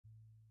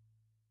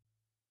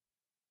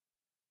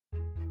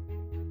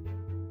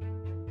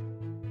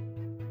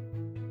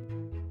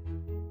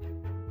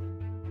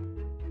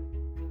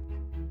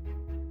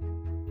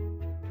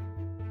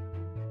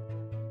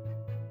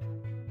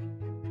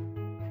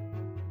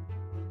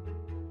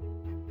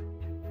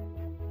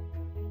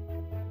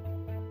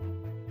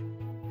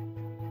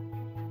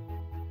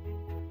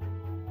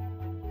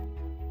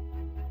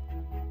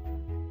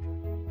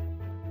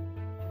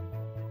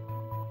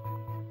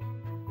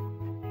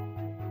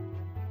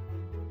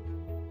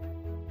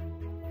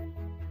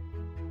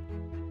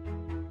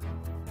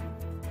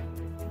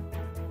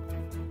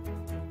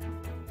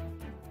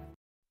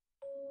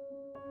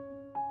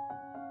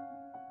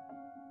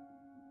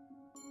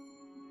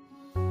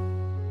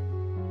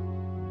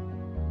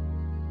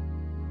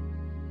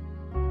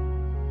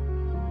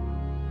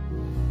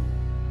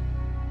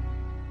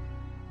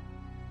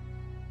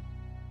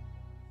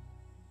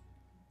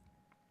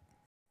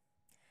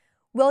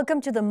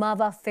Welcome to the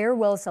MAVA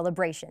farewell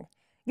celebration.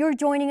 You're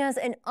joining us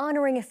in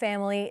honoring a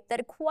family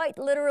that quite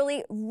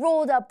literally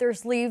rolled up their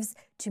sleeves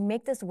to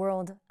make this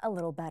world a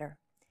little better.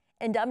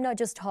 And I'm not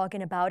just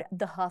talking about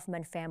the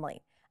Hoffmann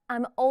family.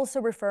 I'm also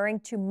referring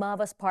to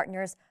MAVA's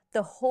partners,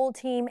 the whole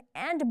team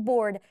and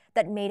board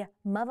that made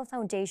MAVA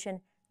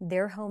Foundation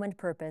their home and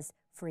purpose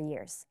for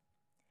years.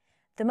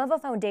 The MAVA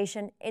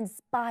Foundation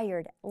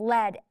inspired,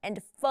 led,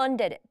 and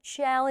funded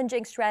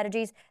challenging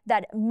strategies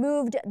that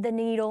moved the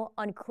needle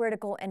on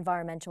critical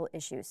environmental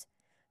issues.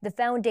 The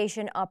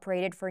foundation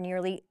operated for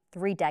nearly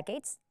 3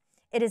 decades.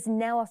 It is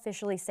now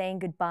officially saying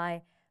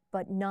goodbye,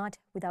 but not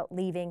without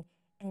leaving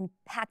an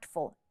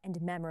impactful and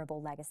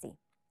memorable legacy.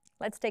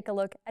 Let's take a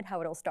look at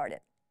how it all started.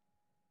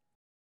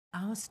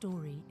 Our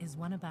story is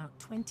one about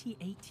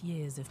 28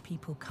 years of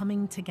people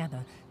coming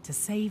together to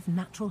save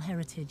natural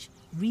heritage,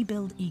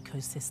 rebuild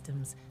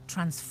ecosystems,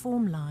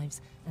 transform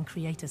lives, and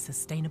create a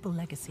sustainable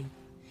legacy.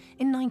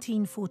 In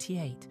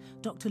 1948,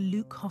 Dr.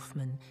 Luc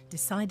Hoffmann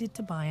decided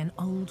to buy an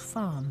old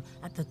farm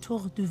at the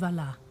Tour du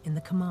Valat in the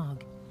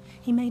Camargue.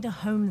 He made a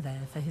home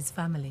there for his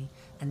family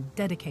and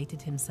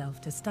dedicated himself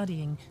to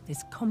studying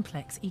this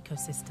complex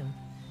ecosystem.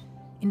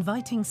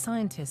 Inviting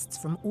scientists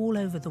from all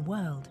over the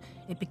world,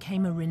 it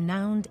became a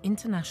renowned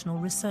international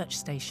research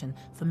station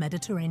for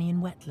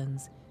Mediterranean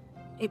wetlands.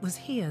 It was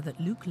here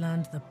that Luc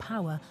learned the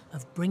power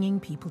of bringing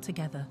people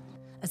together,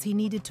 as he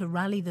needed to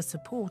rally the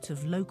support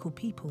of local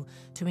people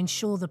to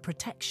ensure the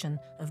protection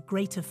of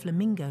greater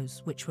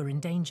flamingos, which were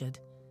endangered.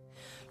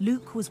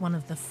 Luc was one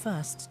of the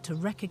first to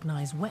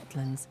recognize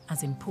wetlands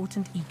as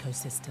important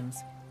ecosystems.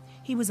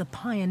 He was a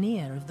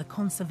pioneer of the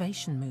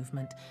conservation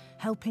movement,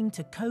 helping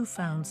to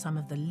co-found some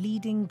of the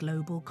leading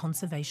global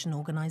conservation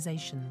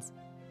organizations.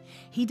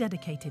 He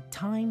dedicated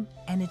time,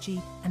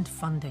 energy, and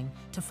funding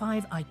to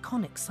 5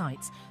 iconic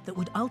sites that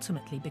would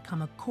ultimately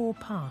become a core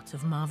part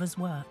of MAVA's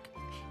work.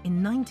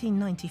 In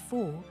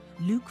 1994,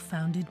 Luc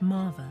founded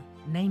MAVA,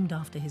 named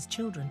after his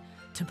children,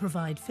 to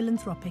provide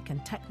philanthropic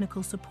and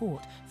technical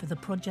support for the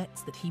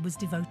projects that he was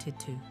devoted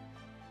to.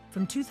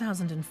 From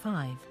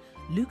 2005,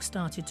 Luc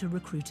started to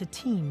recruit a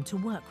team to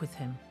work with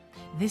him.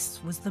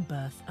 This was the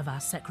birth of our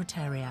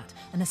secretariat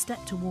and a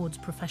step towards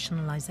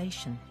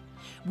professionalization.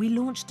 We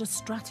launched a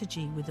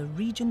strategy with a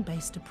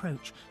region-based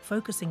approach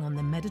focusing on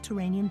the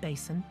Mediterranean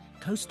basin,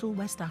 coastal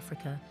West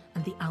Africa,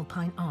 and the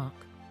Alpine Arc.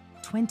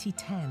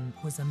 2010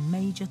 was a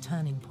major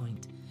turning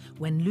point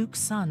when Luc's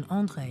son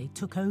André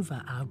took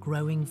over our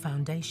growing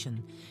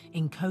foundation,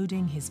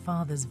 encoding his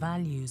father's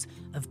values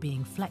of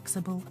being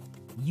flexible,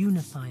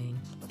 unifying,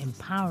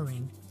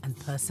 empowering, and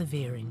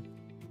persevering.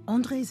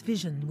 André's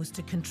vision was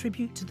to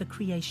contribute to the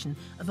creation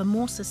of a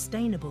more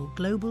sustainable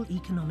global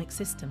economic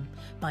system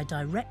by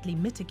directly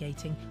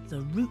mitigating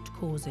the root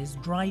causes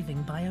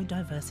driving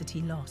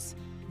biodiversity loss.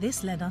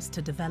 This led us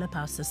to develop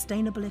our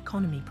Sustainable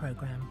Economy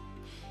program.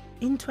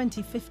 In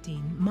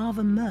 2015,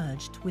 MAVA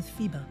merged with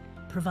FIBA,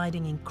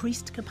 providing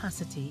increased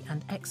capacity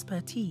and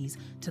expertise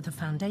to the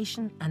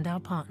foundation and our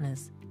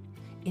partners.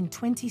 In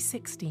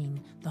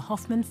 2016, the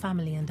Hoffmann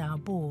family and our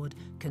board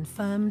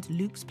confirmed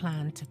Luc's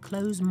plan to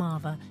close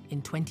MAVA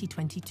in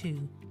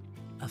 2022.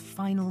 A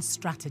final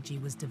strategy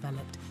was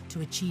developed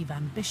to achieve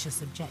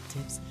ambitious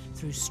objectives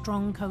through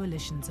strong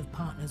coalitions of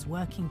partners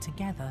working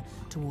together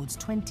towards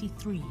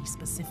 23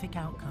 specific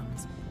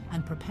outcomes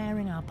and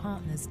preparing our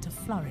partners to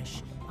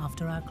flourish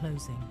after our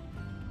closing.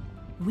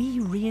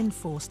 We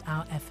reinforced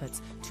our efforts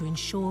to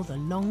ensure the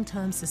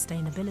long-term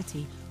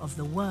sustainability of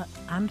the work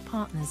and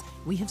partners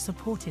we have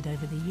supported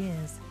over the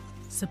years.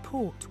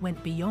 Support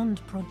went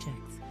beyond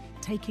projects,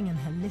 taking a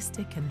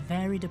holistic and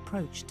varied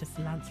approach to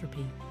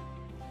philanthropy.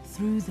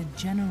 Through the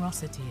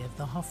generosity of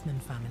the Hoffmann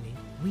family,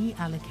 we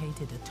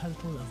allocated a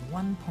total of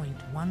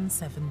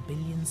 1.17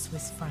 billion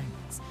Swiss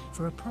francs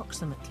for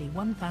approximately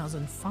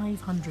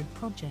 1,500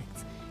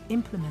 projects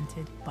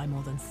implemented by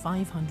more than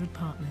 500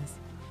 partners.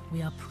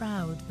 We are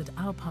proud that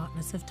our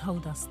partners have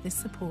told us this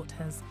support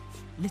has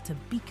lit a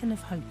beacon of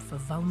hope for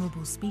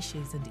vulnerable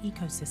species and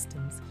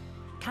ecosystems,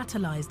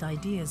 catalyzed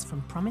ideas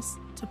from promise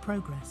to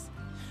progress,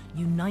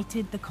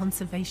 united the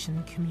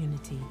conservation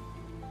community,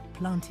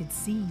 planted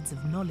seeds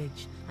of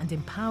knowledge, and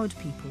empowered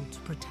people to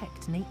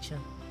protect nature.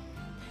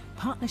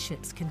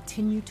 Partnerships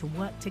continue to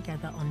work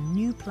together on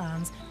new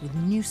plans with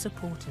new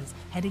supporters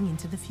heading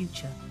into the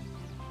future.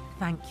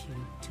 Thank you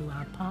to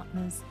our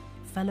partners,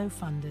 fellow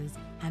funders,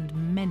 and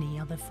many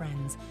other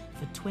friends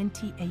for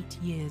 28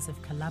 years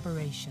of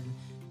collaboration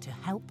to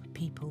help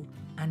people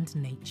and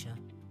nature.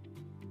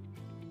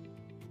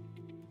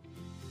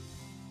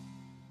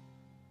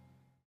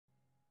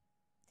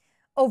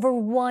 Over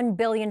 1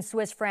 billion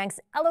Swiss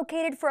francs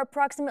allocated for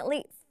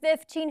approximately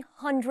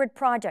 1,500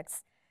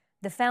 projects.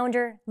 The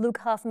founder, Luc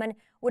Hoffmann,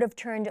 would have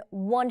turned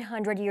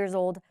 100 years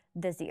old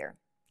this year.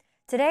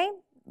 Today,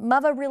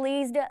 MAVA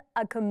released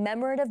a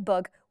commemorative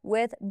book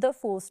with the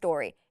full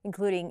story,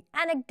 including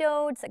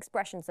anecdotes,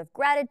 expressions of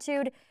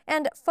gratitude,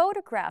 and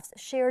photographs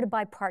shared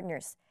by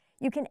partners.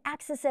 You can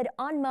access it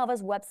on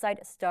MAVA's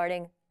website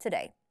starting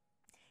today.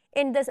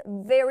 In this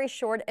very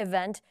short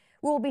event,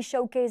 we'll be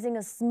showcasing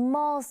a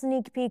small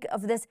sneak peek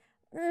of this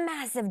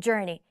massive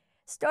journey,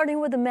 starting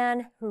with the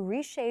man who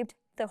reshaped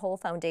the whole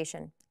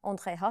foundation,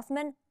 André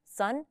Hoffmann,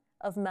 son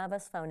of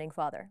MAVA's founding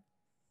father.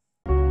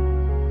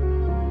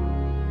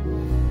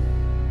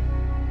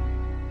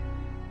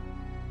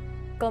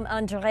 Welcome,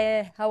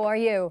 André. How are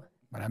you?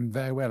 Well, I'm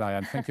very well,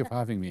 Ariane. Thank you for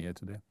having me here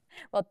today.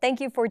 Well,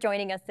 thank you for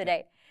joining us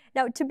today.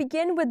 Now, to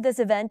begin with this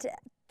event,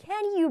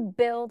 can you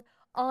build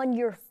on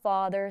your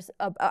father's,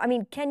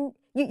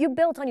 you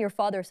built on your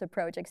father's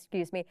approach,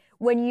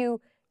 when you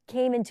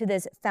came into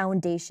this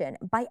foundation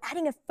by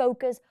adding a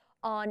focus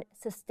on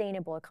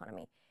sustainable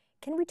economy.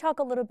 Can we talk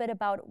a little bit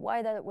about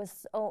why that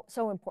was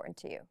so important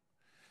to you?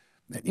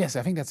 Yes,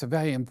 I think that's a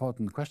very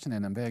important question,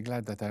 and I'm very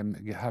glad that I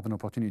have an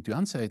opportunity to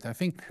answer it. I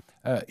think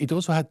it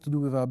also had to do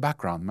with our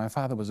background. My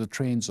father was a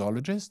trained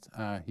zoologist.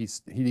 He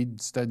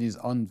did studies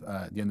on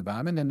the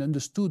environment and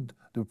understood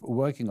the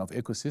working of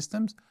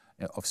ecosystems,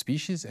 of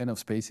species and of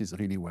species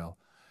really well.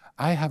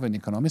 I have an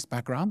economist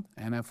background,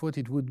 and I thought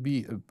it would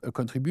be a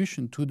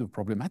contribution to the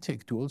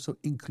problematic to also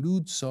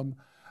include some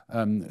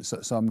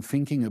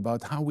thinking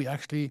about how we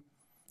actually,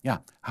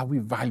 how we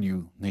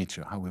value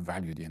nature, how we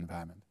value the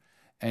environment.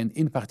 And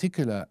in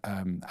particular,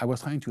 I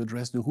was trying to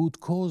address the root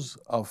cause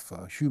of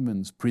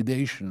humans'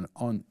 predation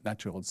on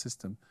natural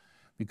system,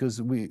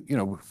 because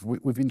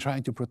we've been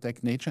trying to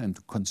protect nature and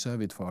to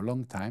conserve it for a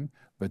long time,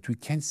 but we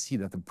can see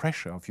that the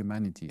pressure of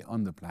humanity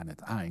on the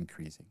planet are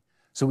increasing.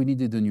 So we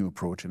needed a new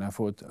approach, and I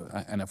thought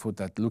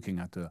that looking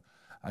at the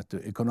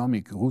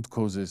economic root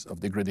causes of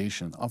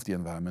degradation of the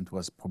environment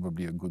was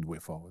probably a good way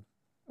forward.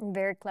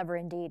 Very clever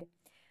indeed.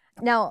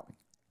 Now,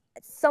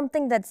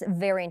 something that's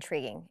very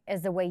intriguing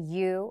is the way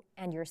you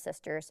and your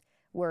sisters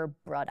were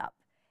brought up.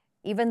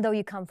 Even though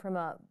you come from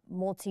a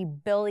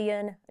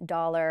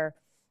multi-billion-dollar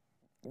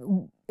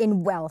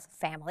in wealth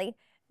family,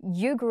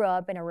 you grew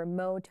up in a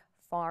remote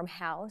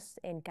farmhouse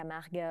in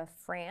Camargue,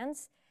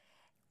 France.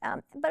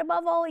 But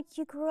above all,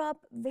 you grew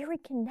up very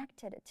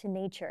connected to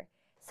nature.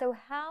 So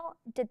how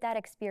did that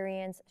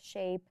experience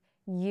shape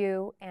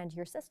you and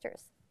your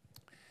sisters?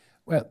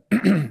 Well,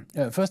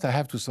 first I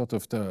have to sort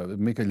of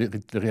make a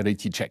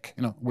reality check.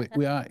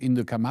 We are in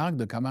the Camargue.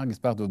 The Camargue is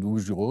part of the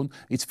Vosges-du-Rhône.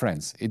 It's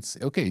France.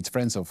 It's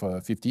France of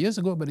 50 years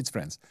ago, but it's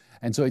France.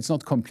 And so it's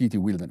not completely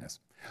wilderness.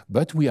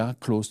 But we are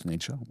close to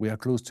nature. We are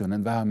close to an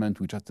environment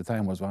which at the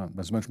time was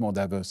much more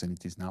diverse than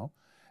it is now.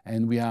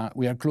 And we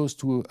are close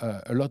to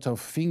a lot of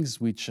things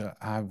which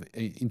have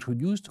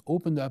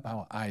opened up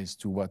our eyes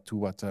to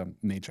what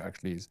nature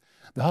actually is.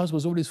 The house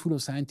was always full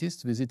of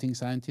scientists, visiting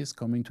scientists,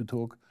 coming to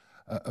talk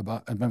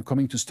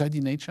coming to study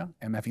nature,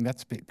 and I think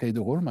that's played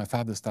a role. My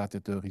father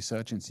started a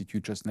research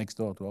institute just next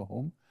door to our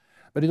home.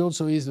 But it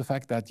also is the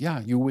fact that,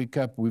 you wake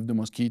up with the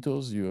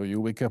mosquitoes,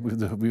 you wake up with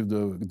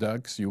the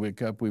ducks, you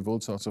wake up with all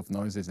sorts of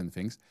noises and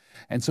things.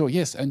 And so,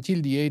 yes,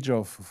 until the age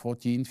of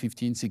 14,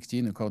 15,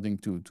 16, according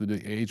to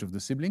the age of the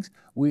siblings,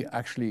 we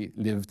actually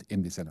lived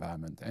in this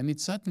environment. And it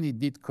certainly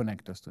did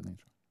connect us to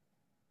nature.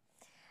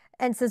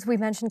 And since we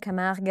mentioned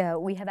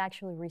Camargue, we have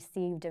actually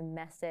received a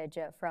message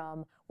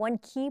from one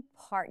key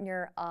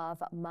partner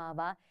of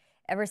MAVA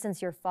ever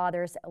since your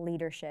father's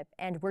leadership.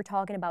 And we're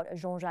talking about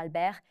Jean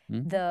Jalbert,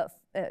 the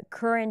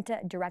current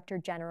Director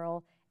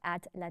General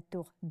at La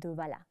Tour de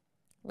Valat.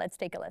 Let's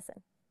take a listen.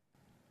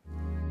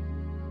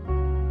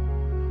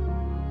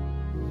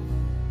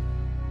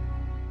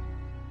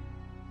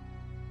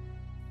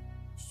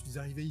 Je suis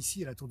arrivé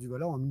ici à la Tour du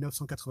Valat en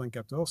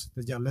 1994,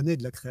 c'est-à-dire l'année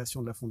de la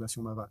création de la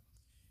Fondation MAVA.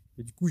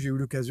 Et du coup, j'ai eu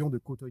l'occasion de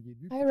côtoyer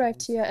Luc. I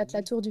arrived here at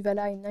La Tour du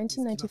Valat in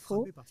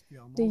 1994,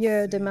 the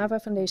year the MAVA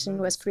Foundation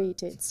was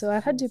created, so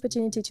I had the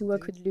opportunity to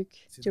work with Luc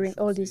during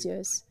all these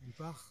years.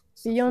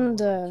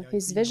 Beyond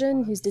his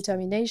vision, his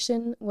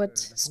determination, what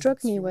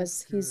struck me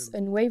was his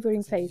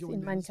unwavering faith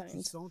in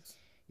mankind.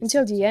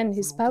 Until the end,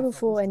 his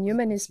powerful and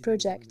humanist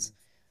project,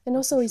 and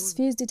also his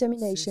fierce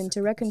determination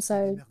to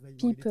reconcile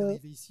people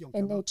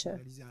and nature.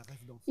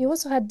 He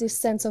also had this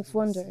sense of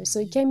wonder,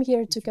 so he came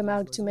here to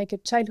Camargue to make a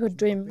childhood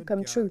dream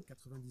come true.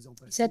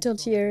 He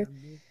settled here,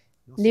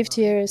 lived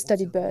here,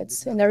 studied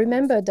birds, and I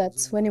remember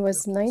that when he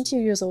was 90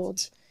 years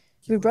old,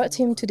 we brought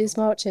him to these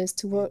marches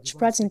to watch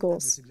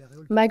pratingles,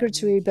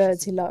 migratory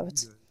birds he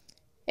loved.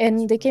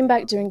 And they came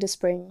back during the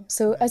spring,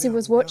 so as he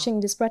was watching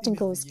these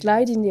pratingles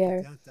glide in the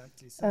air,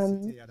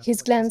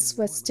 his glance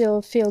was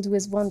still filled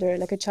with wonder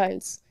like a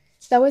child's.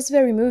 That was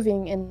very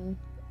moving and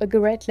a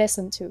great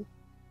lesson too.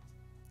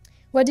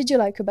 What did you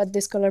like about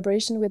this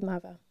collaboration with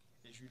MAVA?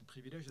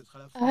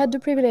 I had the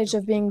privilege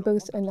of being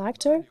both an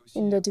actor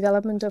in the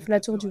development of La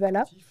Tour du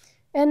Valat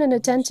and an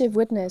attentive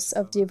witness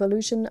of the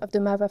evolution of the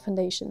MAVA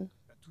Foundation.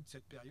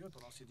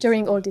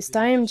 During all this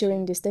time,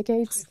 during these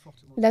decades,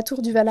 La Tour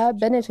du Valat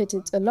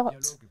benefited a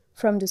lot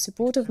from the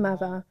support of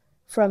MAVA,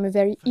 from a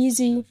very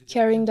easy,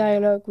 caring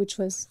dialogue which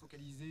was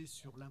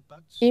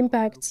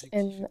impact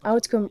and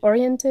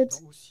outcome-oriented,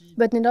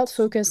 but did not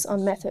focus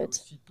on method.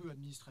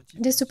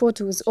 This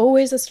support was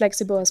always as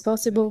flexible as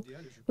possible,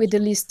 with the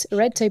least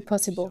red tape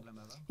possible.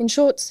 In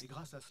short,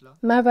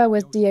 MAVA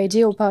was the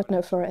ideal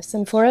partner for us,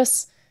 and for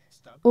us,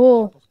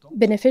 all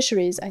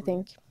beneficiaries, I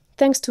think.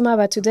 Thanks to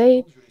MAVA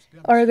today,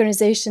 our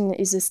organization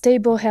is a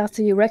stable,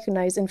 healthy,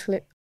 recognized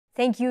influence.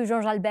 Thank you,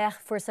 Jean-Albert,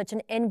 for such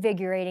an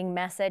invigorating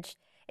message.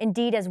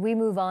 Indeed, as we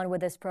move on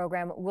with this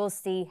program, we'll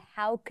see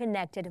how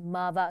connected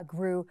MAVA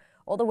grew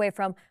all the way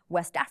from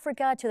West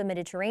Africa to the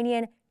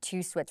Mediterranean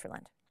to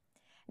Switzerland.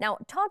 Now,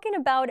 talking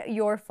about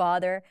your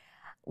father,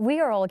 we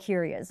are all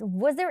curious.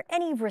 Was there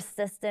any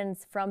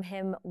resistance from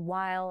him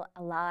while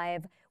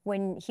alive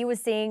when he was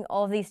seeing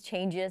all these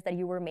changes that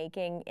you were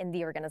making in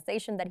the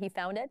organization that he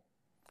founded?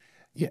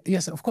 Yeah,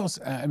 yes, of course.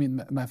 I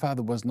mean, my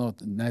father was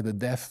neither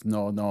deaf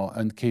nor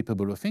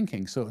incapable of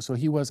thinking. So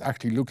he was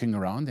actually looking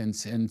around and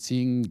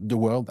seeing the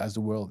world as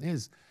the world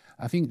is.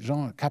 I think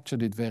Jean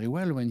captured it very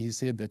well when he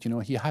said that, you know,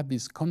 he had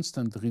this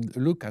constant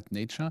look at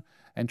nature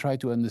and tried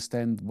to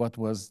understand what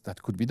was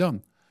that could be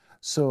done.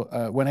 So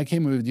when I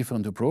came with a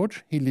different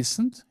approach, he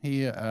listened,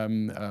 he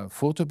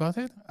thought about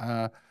it.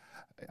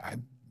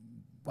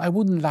 I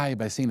wouldn't lie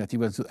by saying that he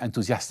was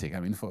enthusiastic. I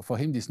mean, for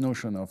him, this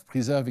notion of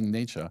preserving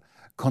nature,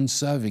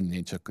 conserving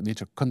nature,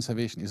 nature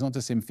conservation is not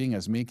the same thing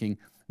as making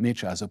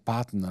nature as a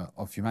partner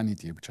of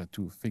humanity, which are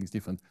two things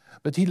different.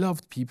 But he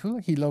loved people,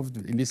 he loved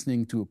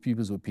listening to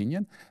people's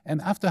opinion.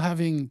 And after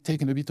having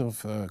taken a bit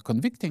of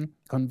convincing,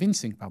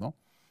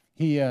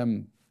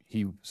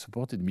 he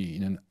supported me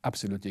in an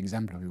absolutely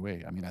exemplary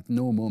way. I mean, at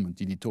no moment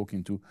did he talk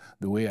into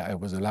the way I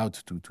was allowed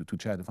to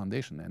chair the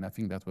foundation. And I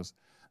think that was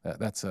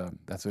that's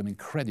an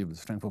incredible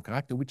strength of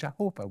character, which I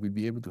hope I will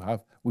be able to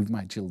have with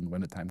my children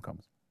when the time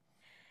comes.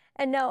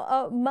 And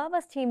now,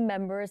 MAVA's team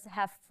members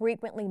have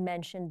frequently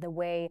mentioned the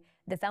way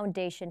the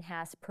foundation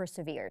has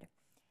persevered.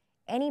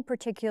 Any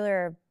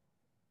particular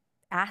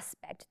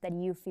aspect that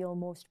you feel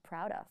most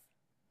proud of?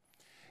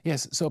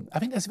 Yes, so I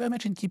think that's very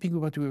much in keeping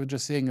with what we were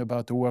just saying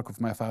about the work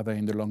of my father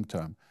in the long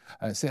term.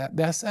 So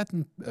there are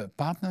certain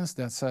partners,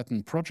 there are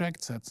certain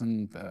projects,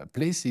 certain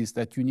places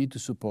that you need to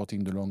support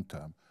in the long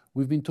term.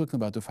 We've been talking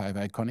about the 5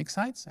 iconic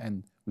sites,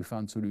 and we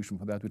found a solution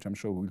for that, which I'm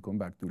sure we'll come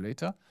back to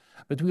later.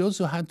 But we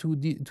also had to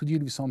deal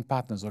with some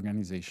partners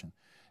organization.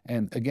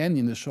 And again,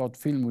 in the short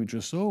film we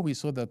just saw, we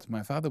saw that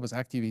my father was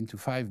active into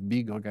 5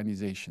 big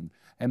organizations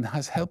and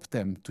has helped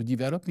them to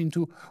develop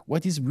into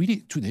what is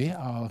really today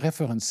our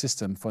reference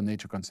system for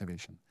nature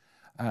conservation.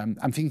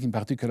 I'm thinking in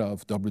particular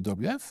of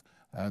WWF,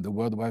 the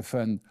World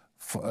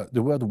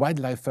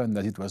Wildlife Fund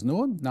as it was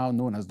known, now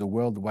known as the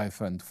World Wildlife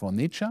Fund for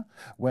Nature,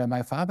 where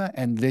my father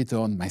and later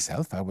on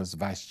myself, I was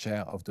vice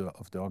chair of the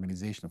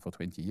organization for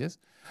 20 years,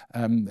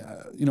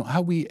 you know,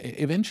 how we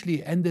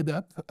eventually ended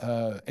up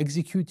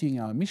executing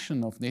our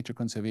mission of nature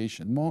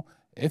conservation more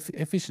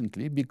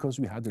efficiently because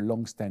we had a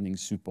long-standing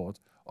support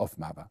of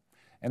MAVA.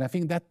 And I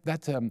think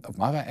that of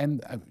MAVA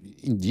and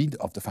indeed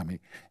of the family.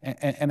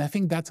 And I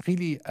think that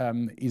really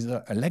is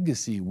a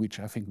legacy which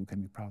I think we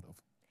can be proud of.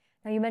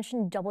 Now, you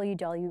mentioned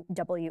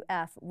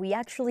WWF. We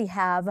actually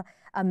have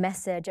a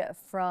message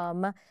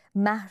from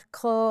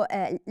Marco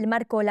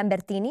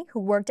Lambertini, who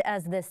worked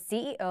as the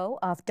CEO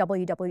of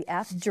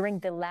WWF during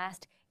the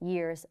last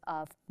years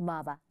of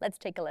MAVA. Let's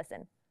take a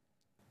listen.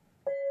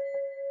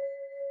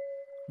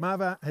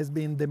 MAVA has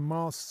been the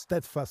most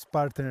steadfast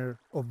partner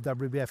of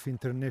WWF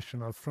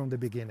International from the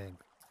beginning.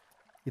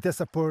 It has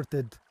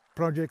supported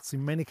projects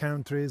in many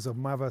countries of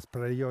MAVA's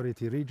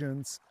priority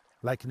regions,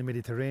 like in the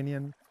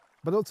Mediterranean,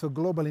 but also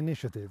global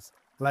initiatives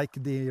like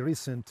the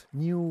recent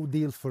New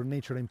Deal for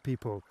Nature and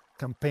People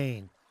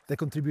campaign that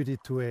contributed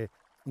to an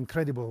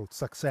incredible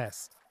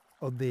success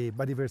of the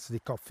Biodiversity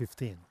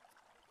COP15.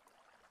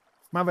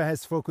 MAVA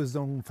has focused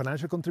on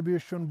financial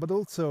contribution, but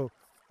also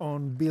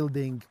on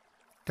building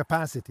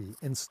capacity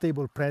and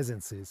stable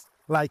presences,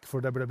 like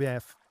for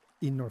WWF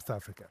in North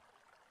Africa.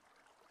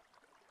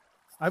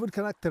 I would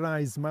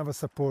characterize MAVA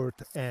support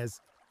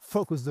as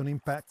focused on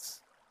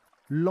impacts,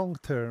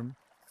 long-term,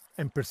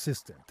 and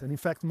persistent. And in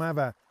fact,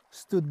 MAVA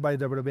stood by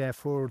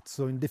WWF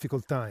also in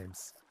difficult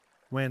times,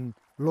 when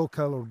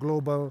local or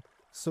global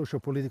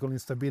socio-political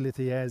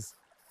instability has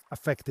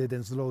affected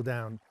and slowed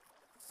down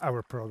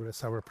our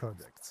progress, our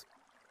projects.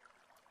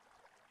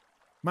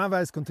 MAVA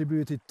has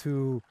contributed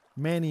to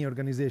many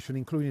organizations,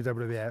 including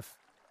WWF,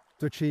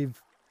 to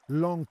achieve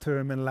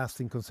long-term and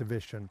lasting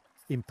conservation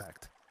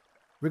impact.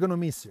 We're going to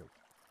miss you,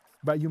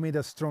 but you made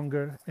us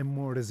stronger and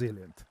more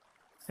resilient,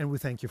 and we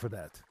thank you for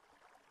that.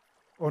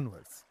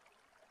 Onwards.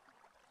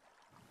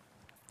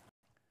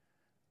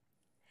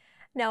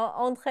 Now,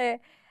 André,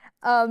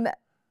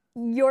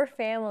 your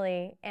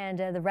family and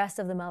the rest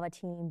of the MAVA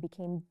team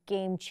became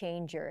game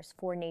changers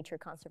for nature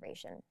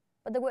conservation.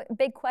 But the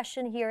big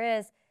question here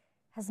is,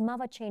 has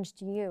MAVA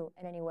changed you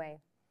in any way?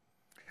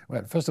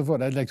 Well, first of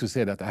all, I'd like to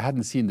say that I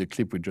hadn't seen the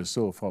clip we just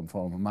saw from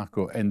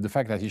Marco, and the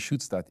fact that he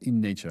shoots that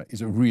in nature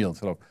is a real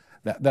sort of,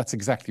 that's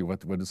exactly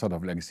what the sort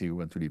of legacy we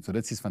want to leave. So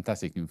that is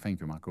fantastic.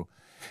 Thank you, Marco.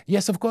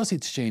 Yes, of course,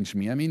 it's changed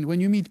me. I mean,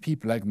 when you meet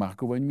people like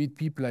Marco, when you meet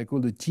people like all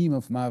the team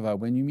of MAVA,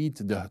 when you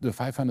meet the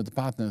 500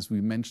 partners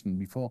we mentioned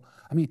before,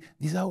 I mean,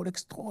 these are all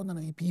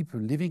extraordinary people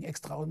living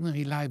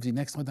extraordinary lives in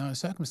extraordinary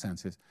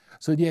circumstances.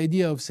 So the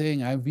idea of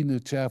saying I've been a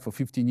chair for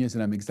 15 years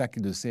and I'm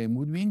exactly the same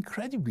would be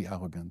incredibly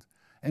arrogant.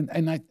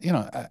 And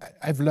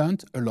I've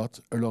learned a lot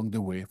along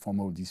the way from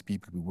all these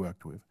people we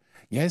worked with.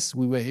 Yes,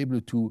 we were able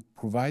to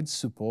provide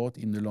support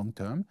in the long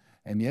term,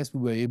 and yes,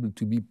 we were able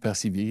to be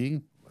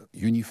persevering,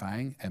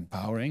 unifying,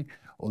 empowering,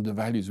 all the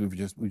values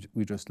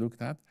we just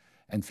looked at,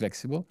 and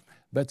flexible.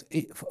 But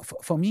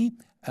for me,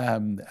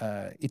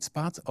 it's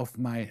part of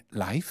my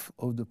life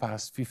of the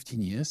past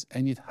 15 years,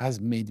 and it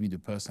has made me the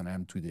person I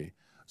am today.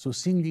 So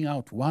singling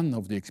out one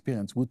of the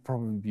experience would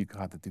probably be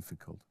rather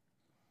difficult.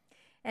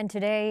 And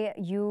today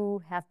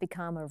you have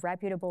become a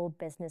reputable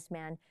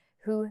businessman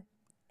who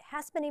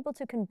has been able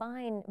to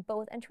combine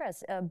both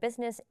interests,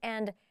 business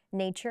and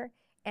nature.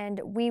 And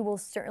we will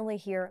certainly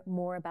hear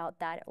more about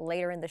that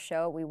later in the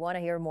show. We want to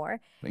hear more.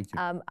 Thank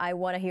you. I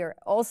want to hear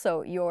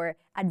also your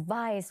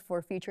advice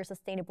for future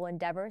sustainable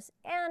endeavors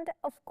and,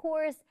 of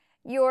course,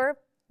 your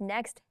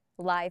next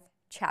live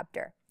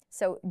chapter.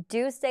 So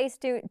do stay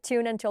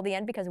tuned until the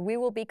end because we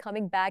will be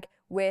coming back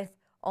with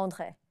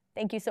André.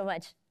 Thank you so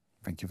much.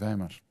 Thank you very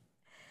much.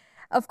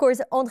 Of course,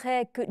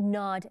 André could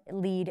not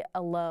lead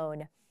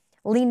alone.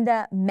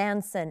 Lynda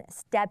Mansson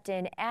stepped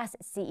in as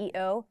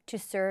CEO to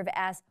serve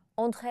as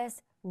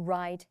André's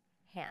right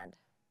hand.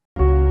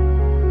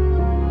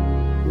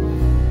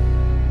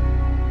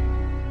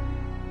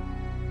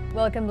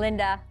 Welcome,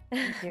 Lynda.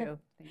 Thank you.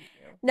 Thank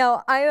you.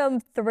 Now, I am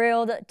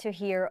thrilled to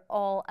hear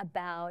all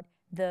about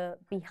the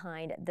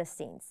behind the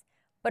scenes.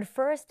 But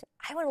first,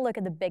 I want to look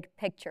at the big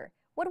picture.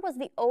 What was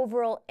the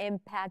overall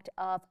impact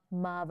of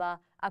MAVA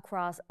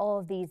across all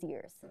of these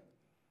years?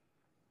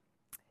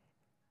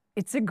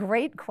 It's a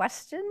great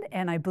question,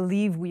 and I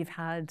believe we've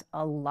had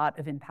a lot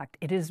of impact.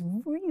 It is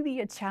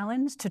really a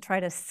challenge to try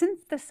to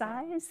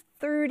synthesize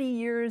 30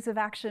 years of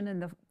action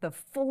and the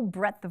full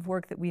breadth of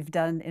work that we've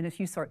done in a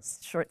few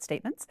short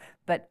statements,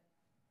 but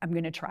I'm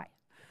going to try.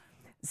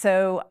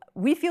 So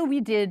we feel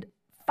we did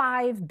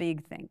 5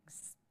 big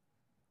things: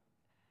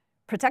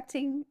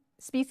 protecting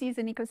species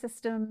and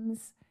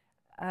ecosystems,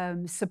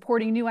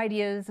 supporting new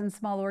ideas and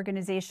small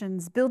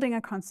organizations, building a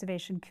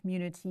conservation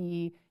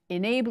community,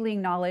 enabling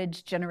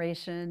knowledge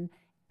generation,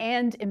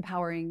 and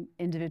empowering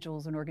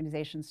individuals and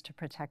organizations to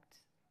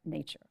protect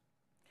nature.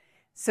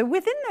 So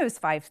within those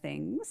 5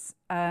 things,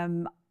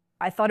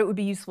 I thought it would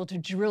be useful to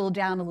drill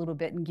down a little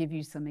bit and give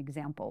you some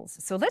examples.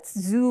 So let's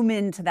zoom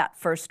into that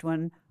first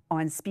one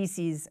on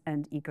species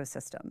and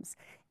ecosystems.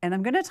 And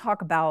I'm going to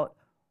talk about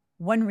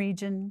one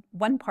region,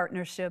 one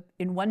partnership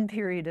in one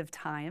period of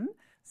time.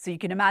 So you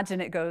can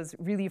imagine it goes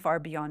really far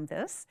beyond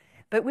this.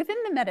 But within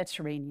the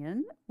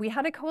Mediterranean, we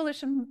had a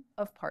coalition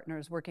of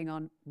partners working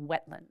on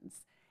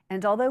wetlands.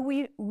 And although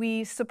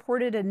we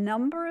supported a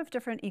number of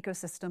different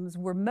ecosystems,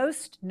 we're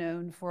most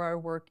known for our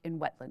work in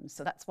wetlands.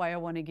 So that's why I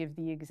want to give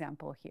the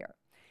example here.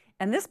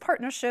 And this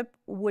partnership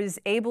was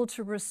able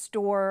to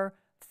restore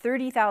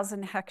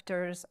 30,000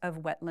 hectares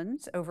of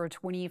wetlands over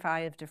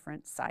 25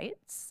 different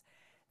sites.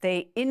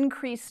 They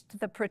increased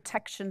the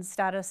protection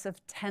status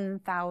of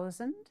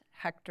 10,000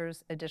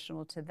 hectares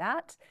additional to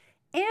that.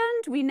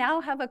 And we now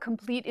have a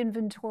complete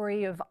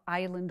inventory of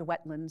island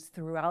wetlands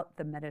throughout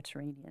the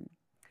Mediterranean.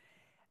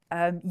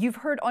 You've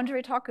heard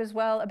André talk as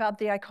well about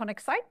the iconic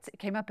sites. It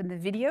came up in the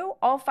video.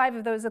 All 5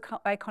 of those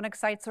iconic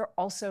sites are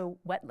also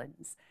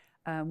wetlands,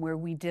 where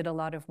we did a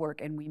lot of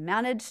work. And we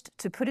managed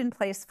to put in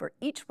place for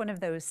each one of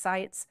those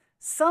sites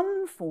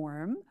some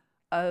form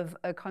of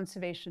a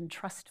conservation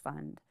trust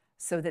fund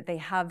so that they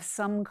have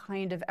some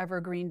kind of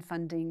evergreen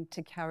funding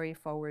to carry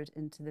forward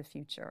into the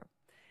future.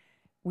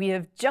 We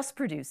have just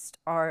produced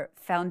our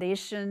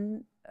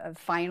foundation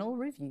final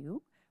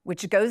review,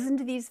 which goes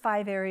into these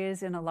 5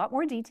 areas in a lot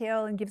more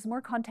detail and gives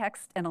more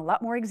context and a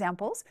lot more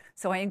examples.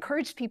 So I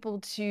encourage people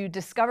to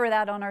discover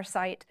that on our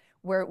site,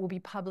 where it will be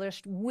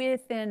published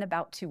within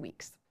about 2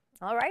 weeks.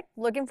 All right,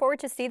 looking forward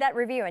to see that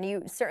review. And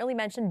you certainly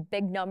mentioned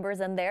big numbers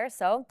in there,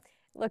 so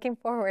looking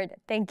forward.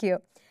 Thank you.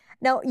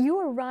 Now, you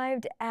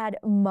arrived at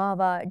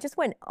MAVA just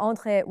when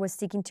André was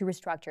seeking to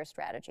restructure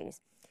strategies.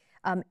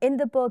 In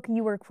the book,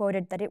 you were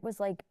quoted that it was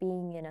like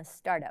being in a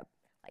startup,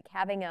 like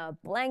having a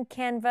blank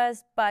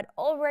canvas, but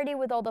already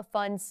with all the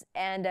funds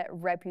and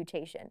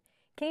reputation.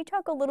 Can you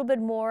talk a little bit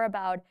more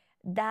about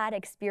that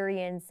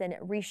experience and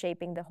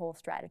reshaping the whole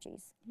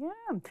strategies?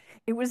 Yeah,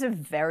 it was a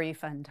very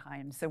fun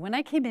time. So when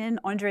I came in,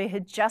 André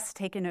had just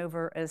taken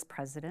over as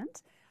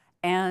president,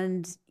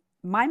 and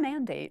my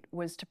mandate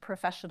was to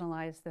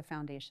professionalize the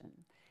foundation.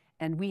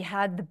 And we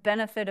had the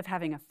benefit of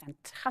having a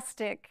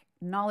fantastic,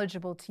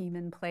 knowledgeable team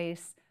in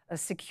place, a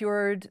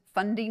secured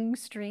funding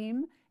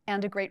stream,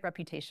 and a great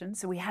reputation.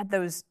 So we had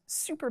those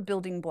super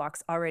building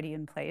blocks already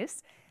in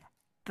place,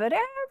 but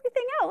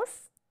everything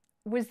else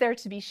was there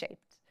to be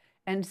shaped.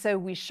 And so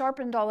we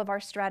sharpened all of our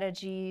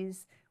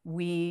strategies.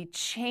 We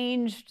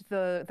changed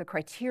the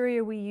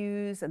criteria we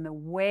use and the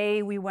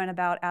way we went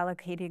about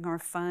allocating our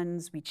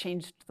funds. We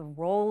changed the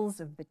roles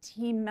of the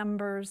team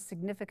members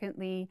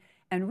significantly.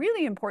 And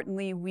really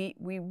importantly, we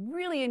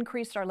really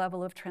increased our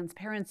level of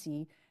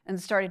transparency and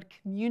started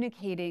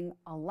communicating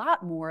a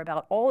lot more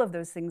about all of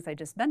those things I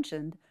just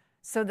mentioned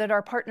so that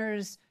our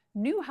partners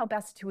knew how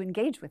best to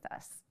engage with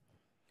us.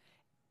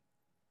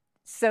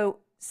 So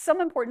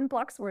Some important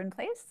blocks were in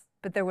place,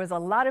 but there was a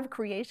lot of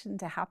creation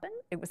to happen.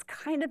 It was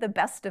kind of the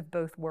best of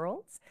both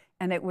worlds,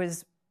 and it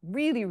was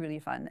really, really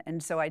fun.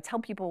 And so I tell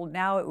people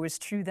now, it was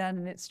true then,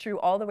 and it's true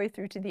all the way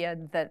through to the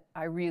end, that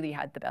I really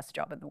had the best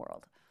job in the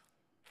world.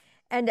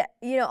 And,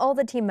 you know, all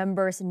the team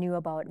members knew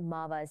about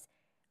MAVA's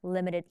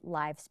limited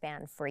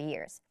lifespan for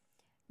years.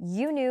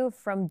 You knew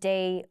from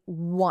day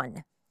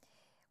one.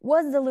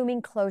 Was the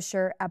looming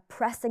closure a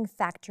pressing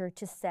factor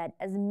to set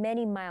as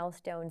many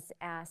milestones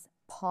as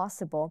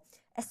possible,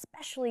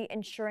 especially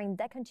ensuring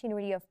the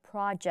continuity of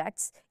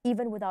projects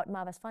even without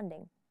MAVA's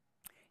funding?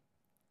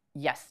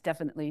 Yes,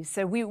 definitely.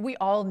 So we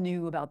all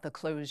knew about the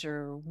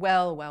closure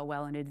well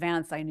in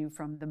advance. I knew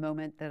from the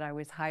moment that I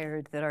was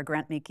hired that our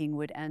grant making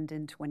would end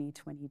in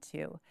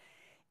 2022.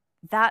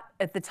 That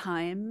at the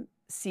time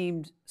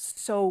seemed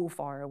so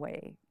far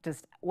away,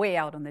 just way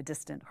out on the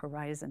distant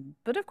horizon.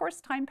 But of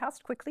course, time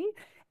passed quickly,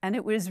 and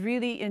it was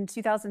really in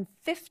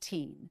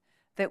 2015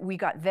 that we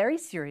got very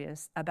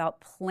serious about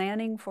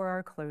planning for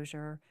our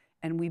closure,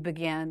 and we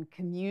began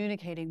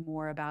communicating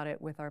more about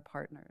it with our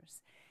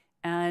partners.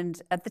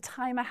 And at the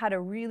time, I had a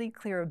really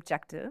clear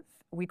objective.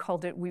 We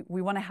called it,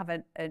 we want to have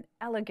an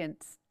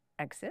elegant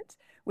exit,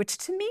 which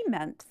to me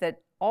meant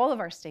that all of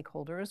our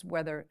stakeholders,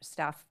 whether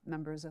staff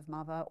members of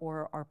MAVA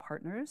or our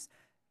partners,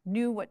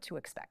 knew what to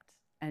expect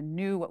and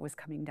knew what was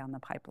coming down the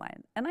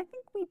pipeline. And I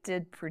think we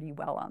did pretty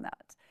well on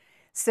that.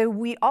 So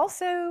we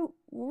also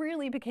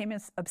really became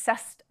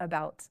obsessed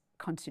about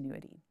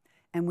continuity.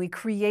 And we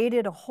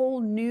created a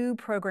whole new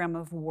program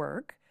of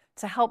work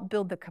to help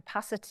build the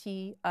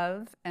capacity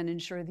of and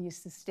ensure the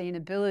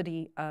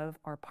sustainability of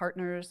our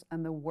partners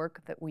and the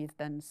work that we've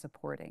been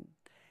supporting.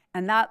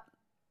 And that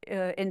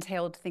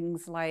entailed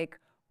things like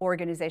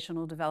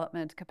organizational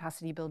development,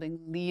 capacity building,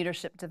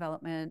 leadership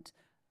development,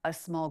 a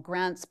small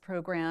grants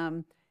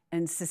program,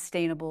 and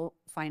sustainable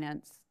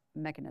finance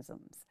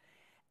mechanisms.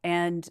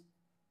 And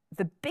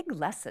the big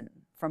lesson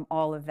from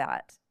all of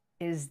that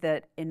is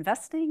that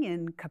investing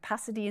in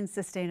capacity and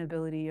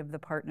sustainability of the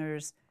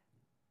partners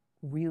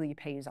really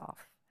pays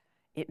off.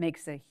 It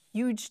makes a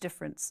huge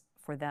difference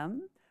for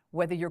them,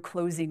 whether you're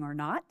closing or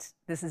not.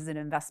 This is an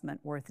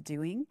investment worth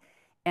doing.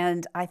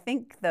 And I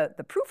think the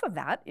proof of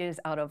that is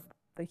out of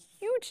the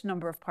huge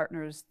number of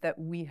partners that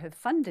we have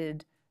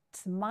funded,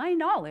 to my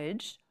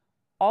knowledge,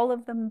 all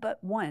of them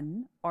but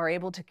one are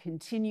able to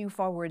continue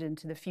forward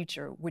into the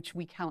future, which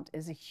we count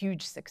as a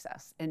huge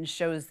success and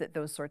shows that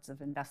those sorts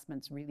of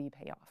investments really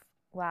pay off.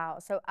 Wow,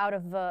 so out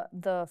of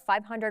the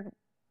 500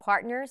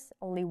 partners,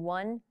 only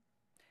one?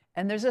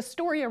 And there's a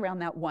story around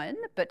that one,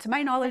 but to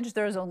my knowledge,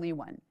 there's only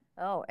one.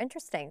 Oh,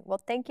 interesting. Well,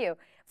 thank you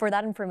for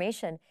that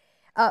information.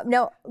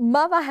 Now,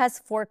 MAVA has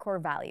 4 core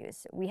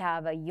values. We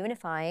have a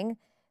unifying,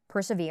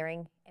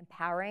 persevering,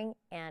 empowering,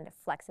 and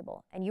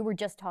flexible. And you were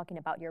just talking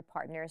about your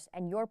partners,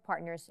 and your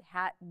partners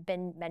had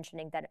been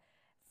mentioning that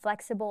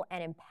flexible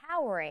and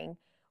empowering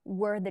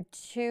were the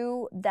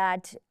two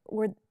that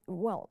were,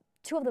 well,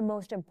 two of the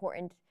most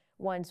important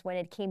ones when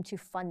it came to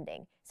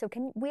funding. So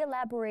can we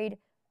elaborate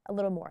a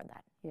little more on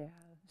that? Yeah.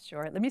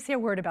 Sure. Let me say a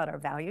word about our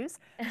values.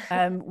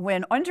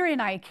 When André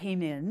and I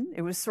came in,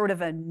 it was sort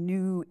of a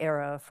new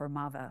era for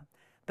MAVA,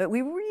 but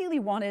we really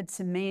wanted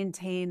to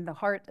maintain the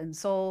heart and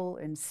soul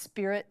and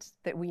spirit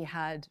that we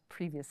had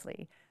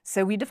previously.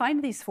 So we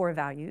defined these 4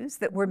 values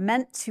that were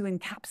meant to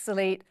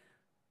encapsulate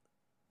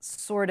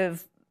sort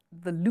of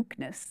the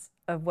Luke-ness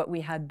of what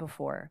we had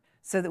before,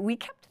 so that we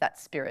kept that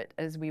spirit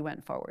as we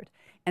went forward.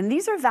 And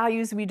these are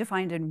values we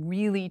defined and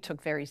really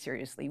took very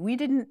seriously. We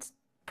didn't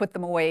put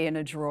them away in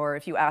a drawer.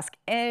 If you ask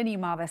any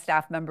MAVA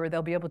staff member,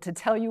 they'll be able to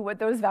tell you what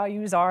those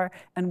values are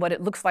and what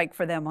it looks like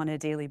for them on a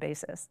daily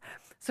basis.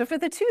 So for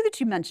the 2 that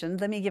you mentioned,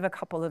 let me give a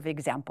couple of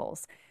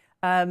examples.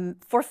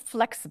 For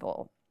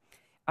flexible,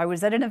 I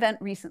was at an event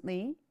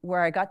recently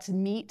where I got to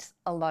meet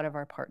a lot of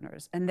our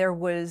partners, and there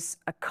was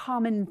a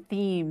common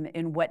theme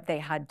in what they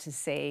had to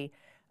say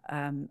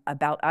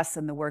about us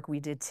and the work we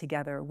did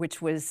together,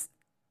 which was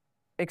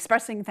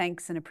expressing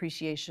thanks and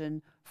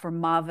appreciation for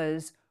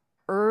MAVA's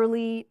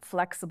early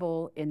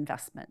flexible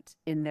investment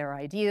in their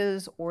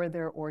ideas or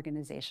their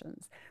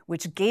organizations,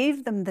 which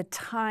gave them the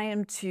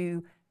time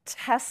to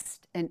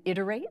test and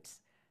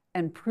iterate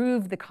and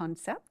prove the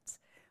concepts,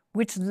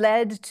 which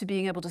led to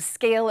being able to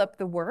scale up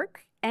the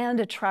work and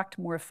attract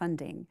more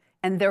funding,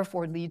 and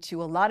therefore lead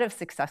to a lot of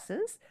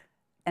successes.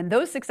 And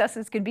those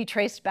successes can be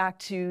traced back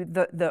to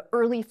the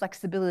early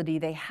flexibility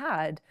they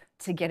had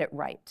to get it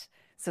right.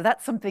 So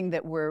that's something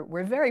that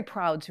we're very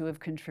proud to have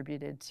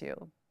contributed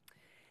to.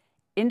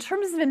 In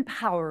terms of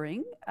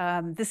empowering,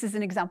 this is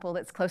an example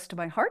that's close to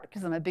my heart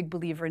because I'm a big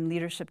believer in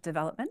leadership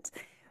development.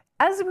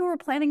 As we were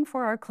planning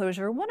for our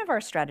closure, one of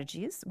our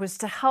strategies was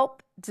to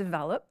help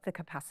develop the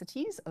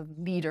capacities of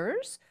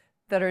leaders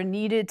that are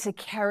needed to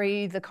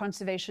carry the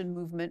conservation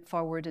movement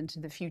forward into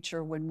the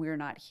future when we're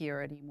not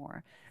here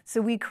anymore. So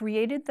we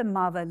created the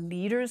MAVA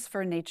Leaders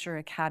for Nature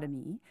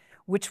Academy,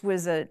 which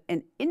was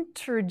an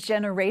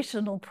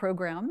intergenerational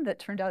program that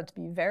turned out to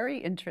be very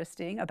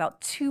interesting.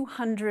 About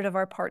 200 of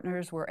our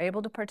partners were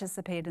able to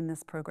participate in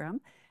this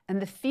program,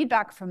 and the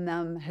feedback from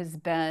them has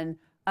been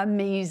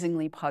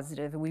amazingly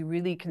positive, and we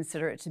really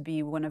consider it to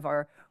be one of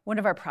our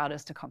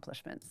proudest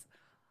accomplishments.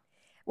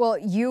 Well,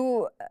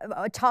 you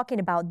talking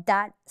about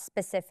that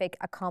specific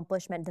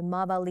accomplishment, the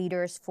MAVA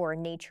Leaders for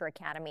Nature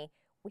Academy,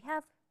 we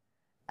have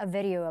a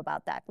video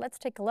about that. Let's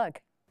take a look.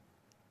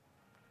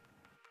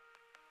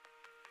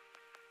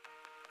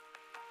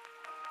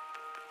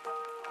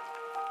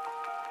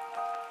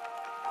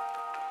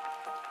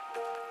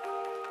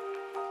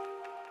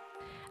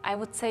 I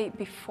would say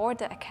before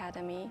the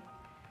academy,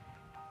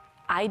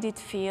 I did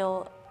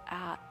feel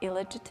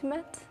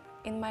illegitimate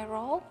in my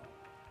role,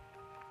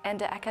 and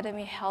the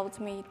academy helped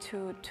me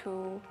to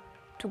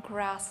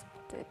grasp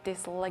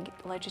this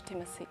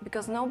legitimacy,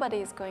 because nobody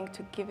is going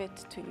to give it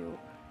to you.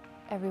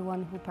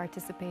 Everyone who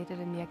participated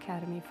in the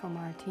academy from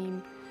our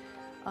team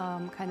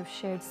kind of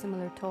shared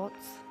similar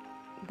thoughts,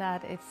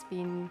 that it's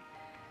been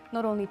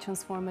not only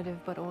transformative,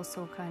 but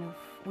also kind of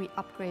we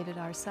upgraded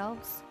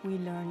ourselves. We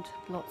learned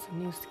lots of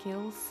new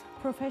skills.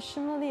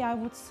 Professionally, I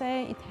would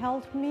say it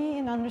helped me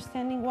in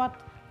understanding what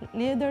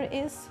leader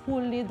is,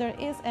 who leader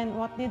is, and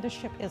what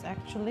leadership is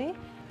actually.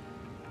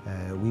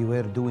 We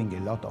were doing a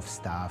lot of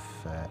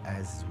stuff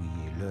as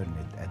we learned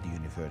it at the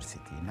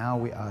university. Now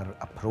we are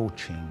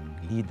approaching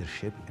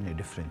leadership in a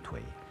different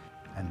way,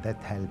 and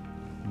that helped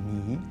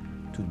me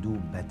to do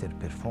better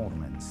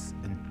performance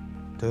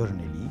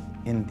internally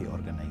in the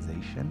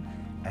organization,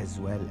 as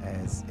well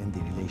as in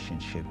the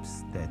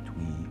relationships that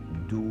we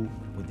do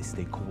with the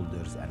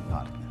stakeholders and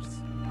partners.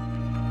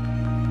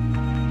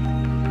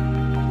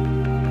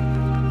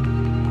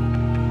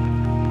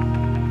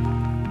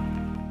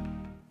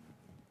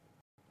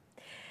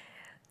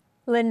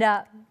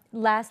 Lynda,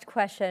 last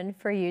question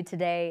for you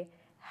today.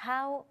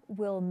 How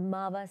will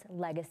MAVA's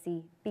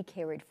legacy be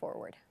carried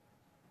forward?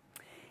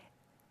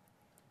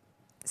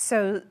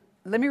 So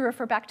let me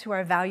refer back to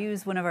our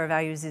values. One of our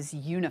values is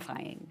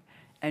unifying.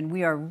 And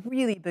we are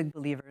really big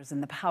believers in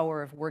the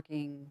power of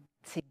working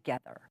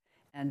together.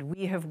 And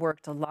we have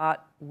worked a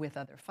lot with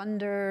other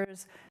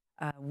funders,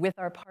 with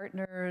our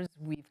partners.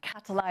 We've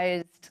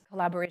catalyzed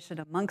collaboration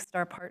amongst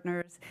our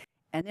partners.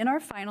 And in our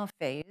final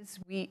phase,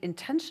 we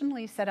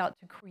intentionally set out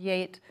to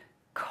create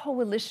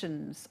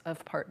coalitions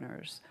of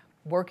partners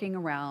working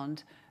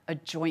around a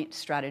joint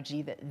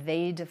strategy that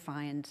they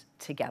defined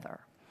together.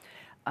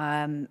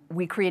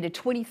 We created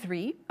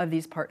 23 of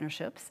these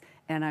partnerships,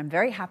 and I'm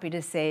very happy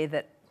to say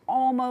that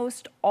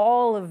almost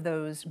all of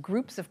those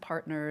groups of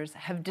partners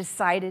have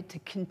decided to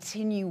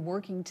continue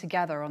working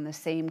together on the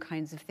same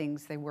kinds of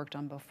things they worked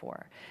on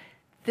before.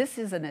 This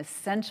is an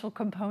essential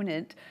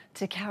component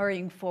to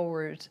carrying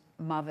forward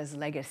MAVA's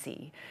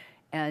legacy.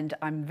 And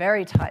I'm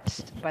very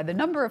touched by the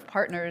number of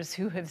partners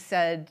who have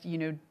said, you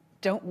know,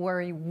 don't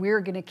worry,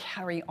 we're going to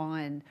carry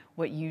on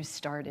what you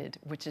started,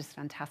 which is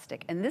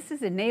fantastic. And this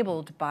is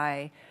enabled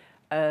by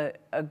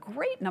a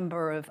great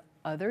number of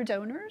other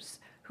donors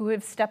who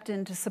have stepped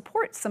in to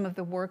support some of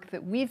the work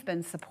that we've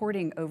been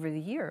supporting over the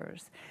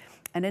years.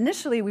 And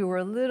initially, we were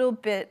a little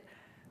bit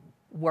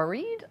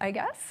worried, I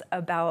guess,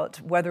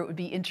 about whether it would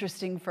be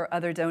interesting for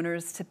other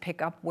donors to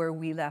pick up where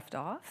we left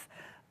off.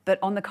 But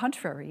on the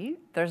contrary,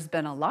 there's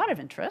been a lot of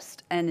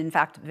interest, and in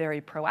fact,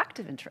 very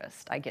proactive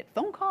interest. I get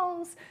phone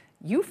calls,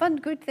 you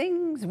fund good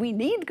things, we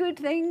need good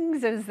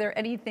things, is there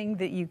anything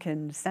that you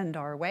can send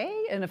our way?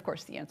 And of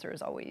course, the answer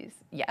is always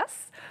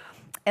yes.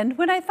 And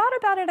when I thought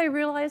about it, I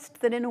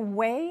realized that in a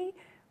way,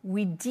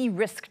 we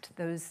de-risked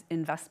those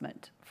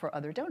investment for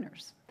other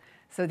donors.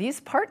 So these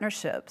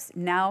partnerships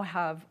now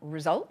have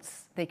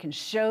results. They can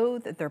show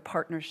that their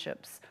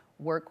partnerships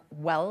work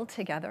well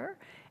together.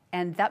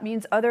 And that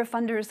means other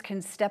funders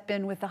can step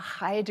in with a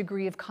high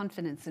degree of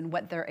confidence in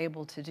what they're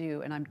able to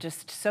do. And I'm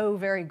just so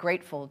very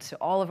grateful to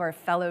all of our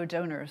fellow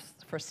donors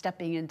for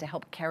stepping in to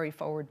help carry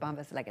forward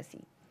MAVA's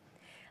legacy.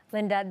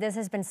 Lynda, this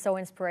has been so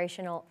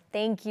inspirational.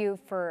 Thank you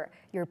for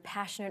your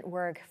passionate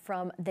work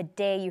from the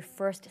day you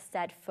first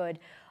set foot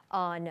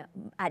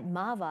at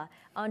MAVA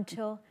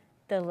until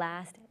the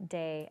last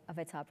day of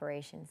its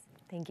operations.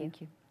 Thank you.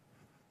 Thank you.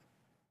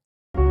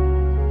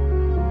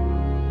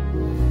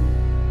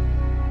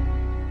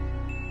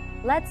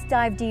 Let's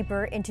dive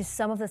deeper into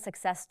some of the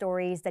success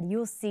stories that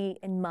you'll see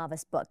in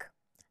MAVA's book.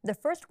 The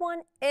first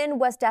one in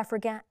West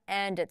Africa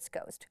and its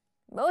coast,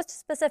 most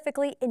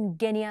specifically in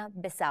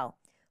Guinea-Bissau,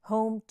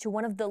 home to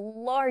one of the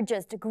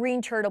largest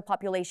green turtle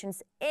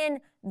populations in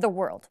the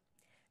world.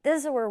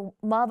 This is where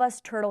MAVA's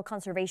turtle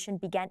conservation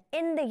began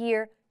in the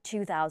year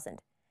 2000.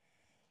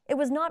 It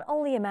was not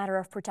only a matter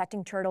of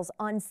protecting turtles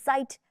on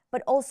site,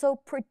 but also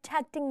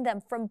protecting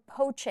them from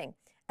poaching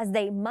as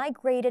they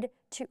migrated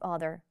to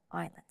other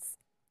islands.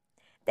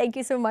 Thank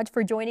you so much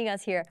for joining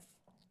us here.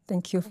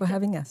 Thank you for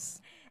having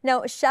us.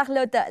 Now,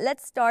 Charlotte,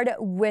 let's start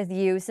with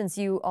you since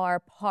you are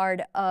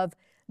part of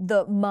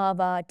the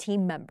MAVA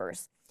team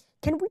members.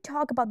 Can we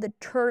talk about the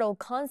turtle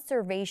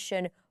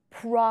conservation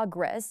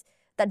progress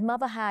that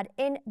MAVA had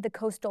in the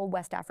coastal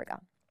West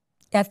Africa?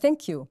 Yeah,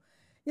 thank you.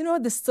 You know,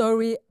 the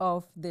story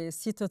of the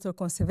sea turtle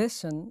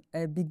conservation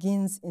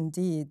begins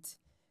indeed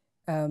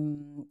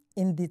in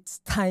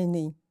this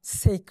tiny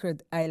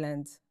sacred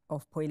island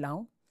of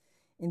Poilan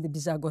in the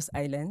Bijagos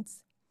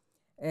Islands.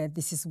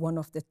 This is one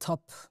of the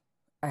top,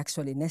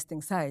 actually,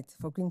 nesting sites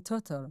for green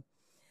turtle.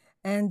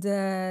 And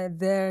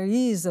there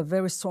is a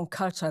very strong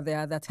culture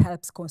there that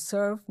helps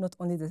conserve not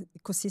only the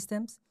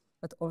ecosystems,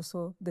 but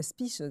also the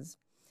species.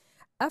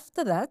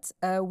 After that,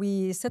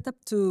 we set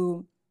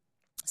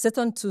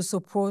on to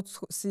support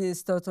sea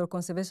turtle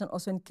conservation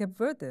also in Cape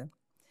Verde.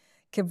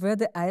 Cape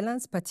Verde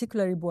Islands,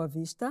 particularly Boa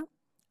Vista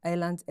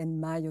Island and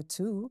Mayo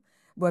too.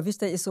 Boa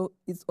Vista is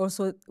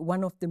also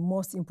one of the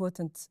most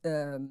important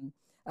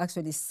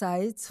actually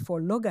sites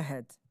for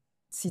loggerhead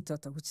sea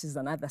turtle, which is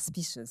another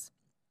species.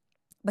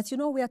 But you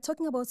know, we are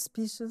talking about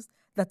species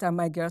that are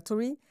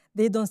migratory.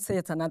 They don't stay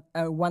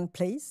at one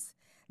place.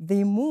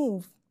 They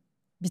move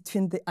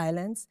between the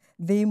islands.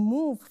 They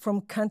move from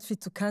country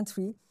to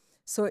country.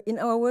 So in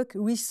our work,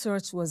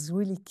 research was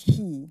really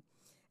key.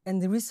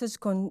 And the research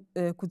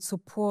could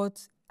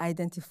support,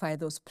 identify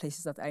those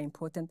places that are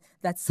important.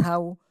 That's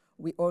how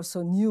we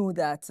also knew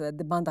that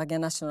the Bandarguin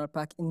National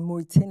Park in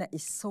Mauritania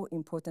is so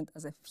important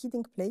as a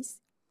feeding place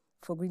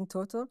for green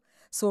turtle.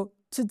 So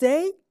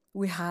today,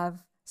 we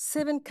have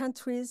 7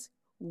 countries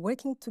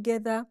working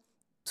together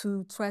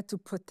to try to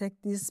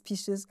protect these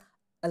species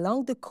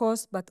along the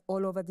coast, but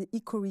all over the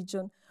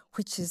ecoregion,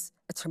 which is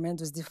a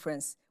tremendous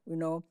difference, you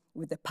know,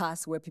 with the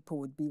past where people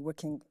would be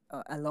working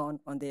alone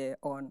on their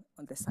own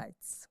on the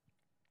sites.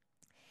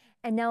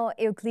 And now,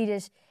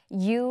 Euclides,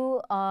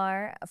 you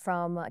are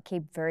from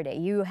Cape Verde.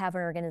 You have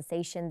an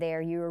organization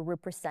there. You're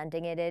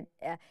representing it.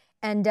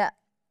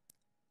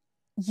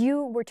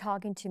 You were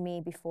talking to me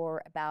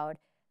before about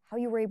how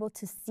you were able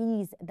to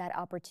seize that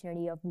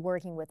opportunity of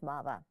working with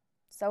MAVA.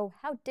 So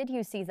how did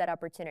you seize that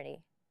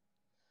opportunity?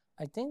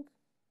 I think,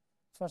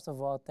 first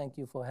of all, thank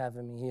you for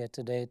having me here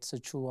today. It's a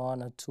true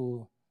honor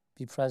to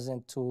be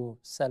present to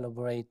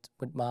celebrate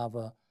with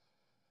MAVA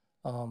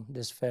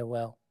this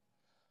farewell.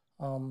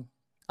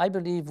 I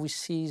believe we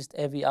seized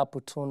every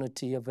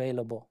opportunity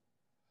available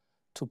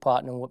to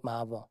partner with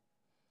MAVA.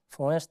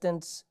 For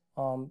instance,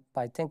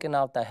 by thinking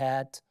out the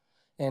hat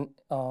and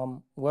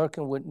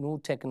working with new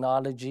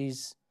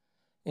technologies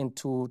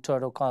into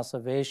turtle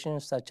conservation,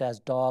 such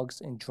as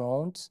dogs and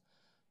drones.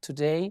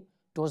 Today,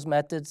 those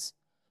methods,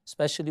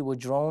 especially with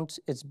drones,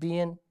 it's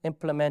being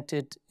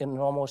implemented in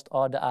almost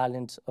all the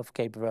islands of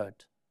Cape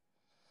Verde.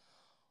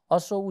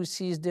 Also, we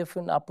see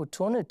different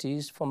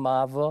opportunities for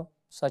MAVA,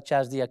 such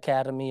as the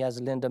Academy, as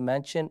Lynda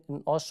mentioned,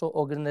 and also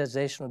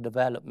organizational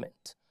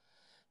development.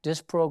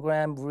 This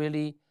program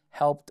really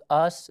helped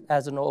us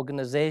as an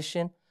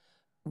organization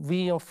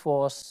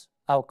reinforce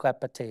our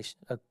capacities.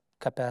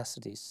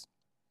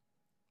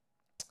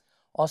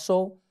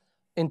 Also,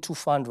 into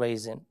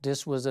fundraising.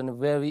 This was a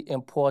very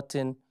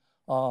important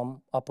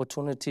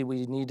opportunity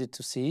we needed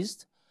to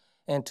seize.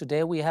 And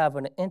today we have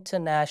an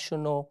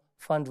international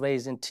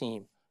fundraising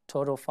team,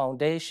 Turtle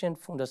Foundation,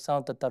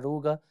 Fundação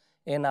Tartaruga,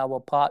 and our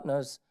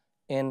partners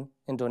in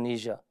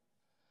Indonesia,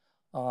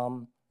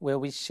 where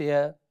we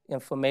share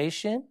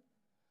information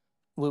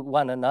with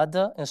one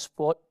another and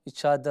support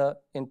each other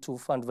into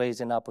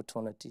fundraising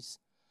opportunities.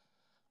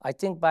 I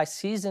think by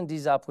seizing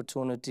these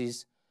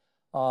opportunities,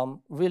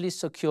 really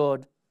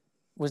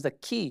was the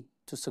key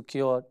to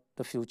secure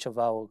the future of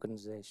our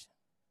organization.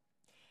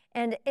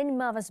 And in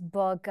MAVA's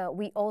book,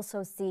 we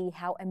also see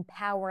how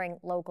empowering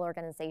local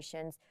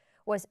organizations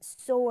was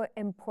so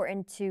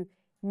important to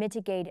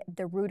mitigate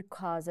the root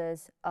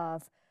causes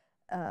of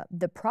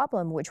the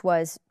problem, which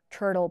was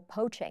turtle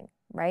poaching,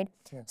 right?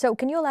 Yeah. So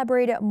can you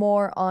elaborate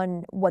more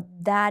on what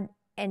that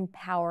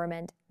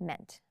empowerment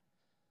meant?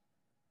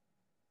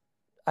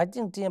 I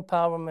think the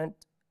empowerment,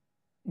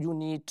 you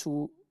need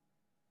to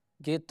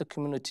get the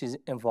communities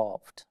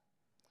involved.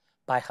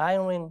 By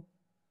hiring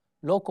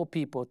local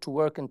people to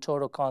work in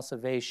turtle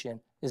conservation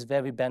is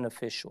very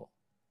beneficial.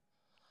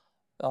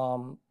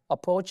 A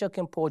poacher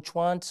can poach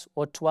once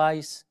or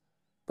twice,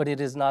 but it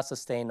is not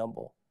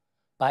sustainable.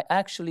 By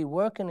actually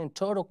working in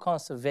turtle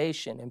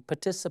conservation and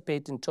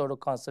participate in turtle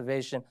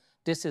conservation,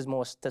 this is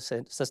more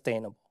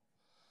sustainable.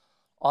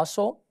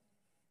 Also,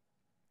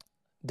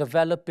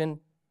 developing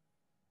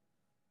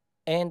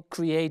and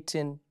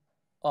creating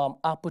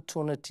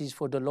opportunities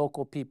for the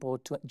local people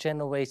to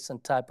generate some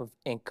type of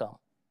income.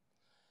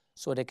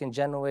 So they can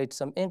generate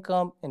some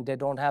income and they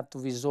don't have to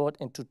resort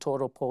into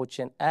turtle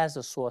poaching as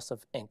a source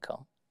of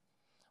income.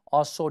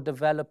 Also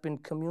developing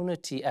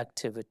community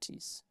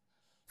activities.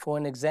 For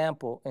an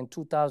example, in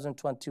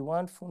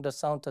 2021,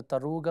 Fundação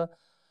Tartaruga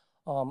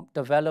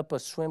developed a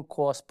swim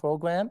course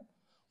program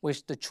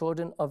which the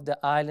children of the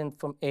island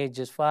from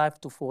ages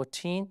 5 to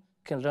 14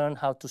 can learn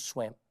how to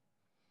swim.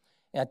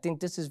 And I think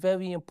this is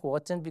very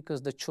important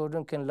because the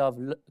children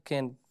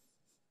can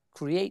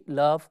create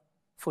love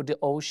for the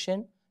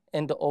ocean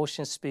and the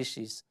ocean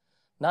species,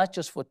 not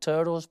just for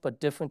turtles,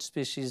 but different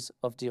species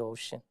of the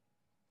ocean.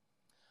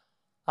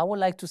 I would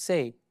like to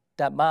say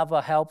that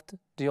MAVA helped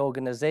the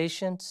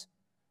organizations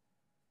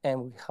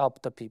and we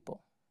help the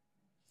people.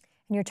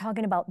 And you're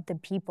talking about the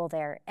people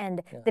there,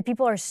 and the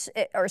people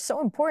are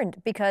so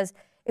important, because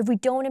if we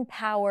don't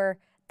empower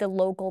the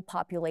local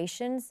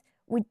populations,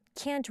 we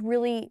can't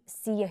really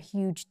see a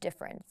huge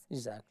difference.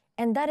 Exactly.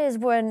 And that is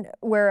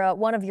where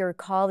one of your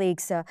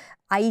colleagues,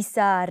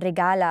 Aisa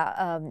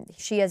Regala,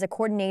 she is a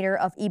coordinator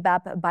of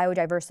IBAP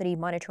Biodiversity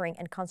Monitoring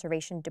and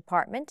Conservation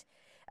Department.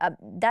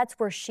 That's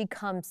where she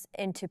comes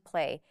into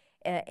play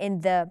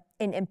in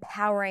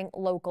empowering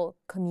local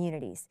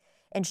communities.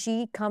 And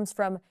she comes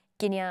from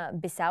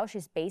Guinea-Bissau.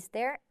 She's based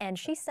there, and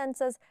she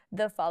sends us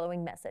the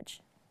following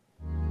message.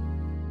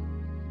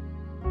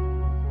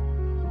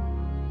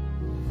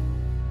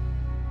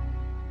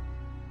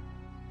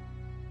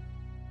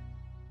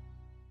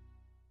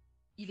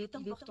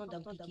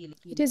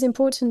 It is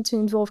important to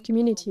involve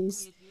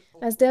communities,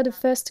 as they are the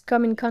first to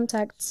come in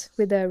contact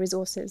with their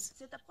resources.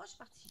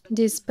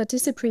 This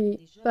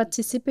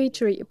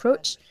participatory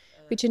approach,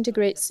 which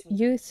integrates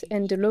youth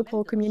and the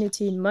local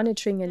community in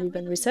monitoring and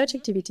even research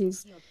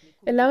activities,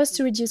 allows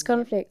to reduce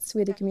conflicts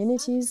with the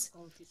communities,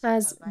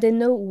 as they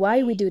know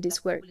why we do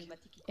this work,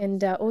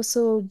 and are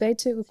also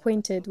better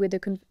acquainted with the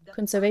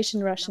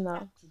conservation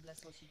rationale,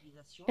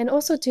 and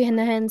also to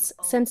enhance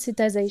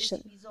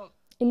sensitization.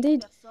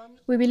 Indeed,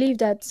 we believe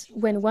that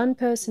when one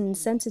person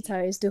is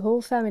sensitized, the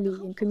whole family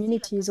and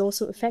community is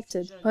also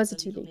affected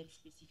positively.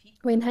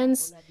 We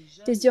enhance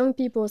these young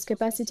people's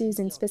capacities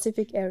in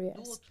specific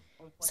areas.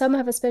 Some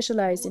have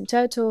specialized in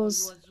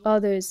turtles,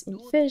 others in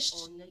fish,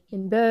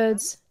 in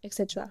birds,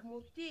 etc.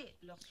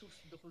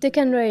 They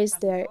can raise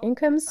their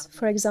incomes,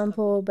 for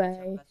example,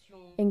 by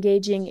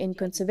engaging in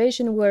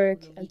conservation work,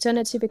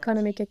 alternative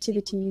economic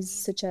activities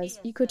such as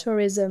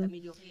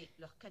ecotourism,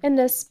 and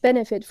thus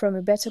benefit from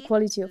a better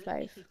quality of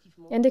life.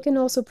 And they can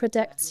also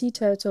protect sea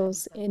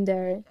turtles in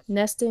their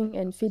nesting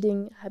and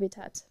feeding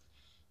habitat.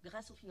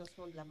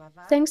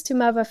 Thanks to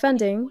MAVA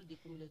funding,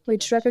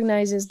 which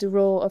recognizes the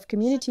role of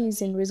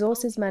communities in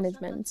resources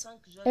management,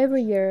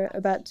 every year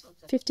about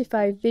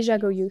 55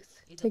 Bijago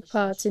youth take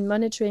part in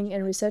monitoring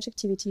and research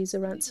activities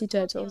around sea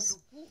turtles.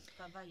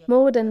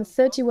 More than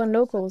 31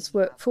 locals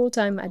work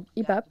full-time at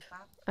IBAP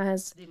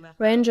as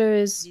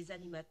rangers,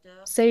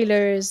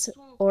 sailors,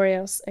 or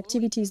else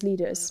activities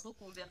leaders.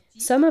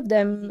 Some of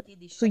them,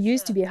 who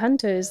used to be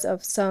hunters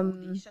of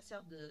some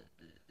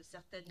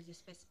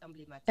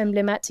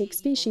emblematic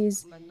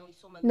species,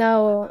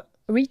 now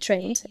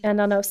retrained and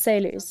are now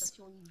sailors.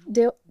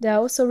 They are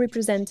also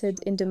represented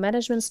in the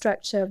management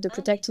structure of the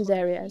protected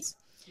areas.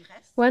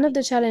 One of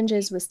the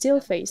challenges we still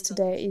face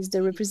today is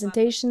the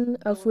representation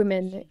of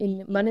women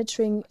in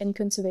monitoring and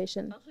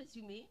conservation.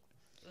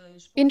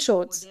 In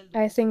short,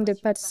 I think the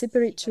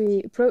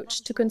participatory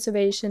approach to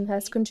conservation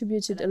has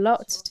contributed a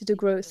lot to the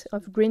growth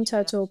of green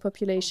turtle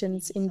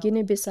populations in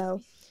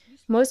Guinea-Bissau,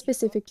 more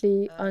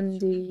specifically on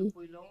the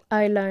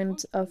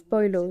island of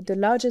Poilo, the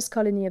largest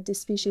colony of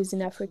this species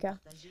in Africa.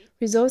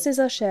 Resources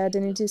are shared,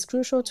 and it is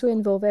crucial to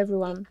involve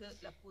everyone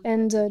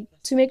and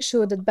to make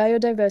sure that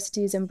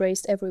biodiversity is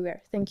embraced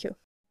everywhere. Thank you.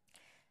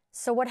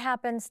 So what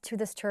happens to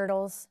these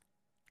turtles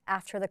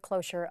after the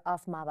closure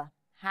of MAVA?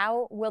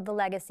 How will the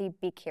legacy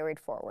be carried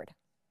forward?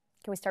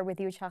 Can we start with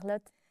you,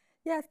 Charlotte?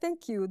 Yeah,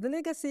 thank you. The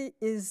legacy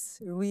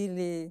is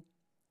really,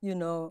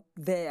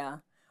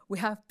 there. We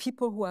have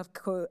people who have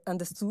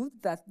understood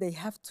that they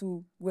have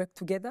to work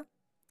together.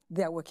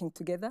 They are working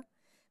together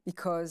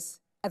because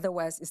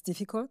otherwise it's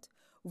difficult.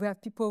 We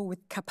have people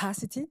with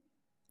capacity,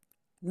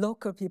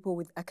 local people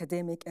with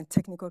academic and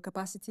technical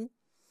capacity.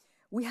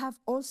 We have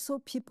also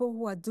people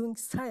who are doing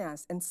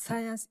science, and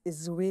science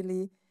is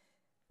really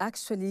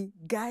actually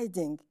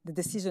guiding the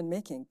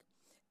decision-making.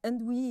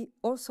 And we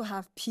also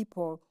have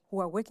people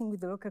who are working with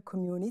the local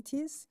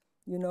communities,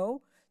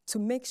 to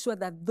make sure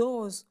that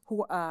those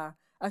who are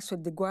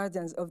actually the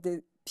guardians of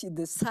the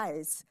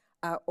sites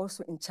are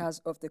also in charge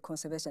of the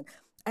conservation.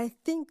 I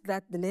think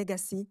that the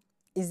legacy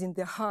is in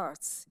the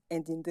hearts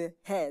and in the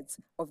heads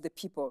of the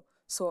people.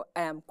 So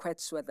I am quite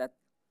sure that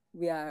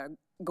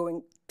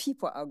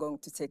people are going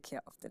to take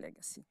care of the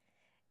legacy.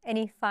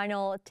 Any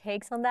final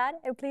takes on that,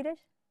 Euclides?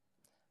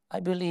 I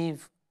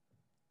believe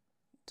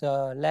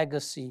the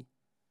legacy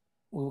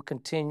will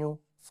continue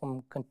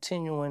from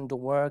continuing the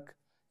work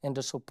and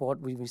the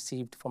support we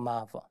received from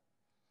MAVA.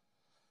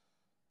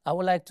 I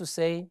would like to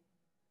say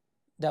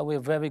that we're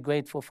very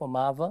grateful for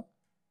MAVA.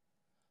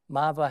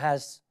 MAVA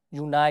has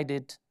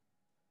united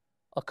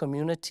a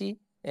community,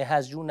 it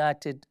has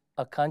united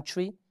a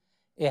country,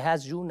 it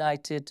has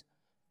united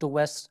the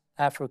West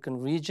African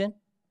region,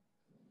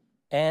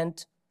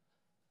 and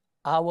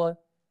our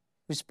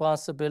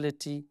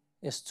responsibility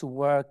is to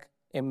work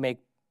and make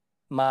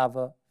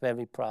MAVA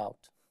very proud.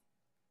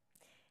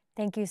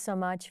 Thank you so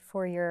much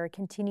for your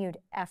continued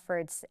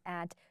efforts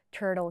at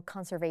turtle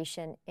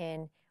conservation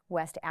in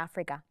West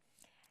Africa.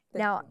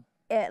 Now,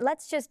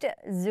 let's just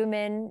zoom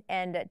in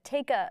and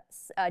take a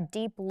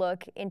deep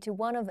look into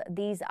one of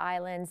these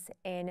islands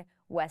in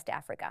West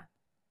Africa.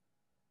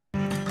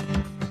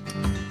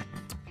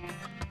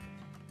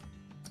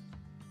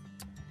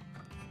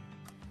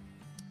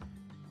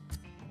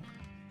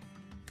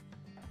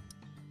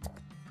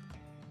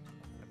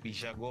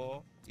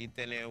 bijagó e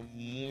tem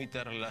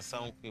muita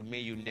relação com o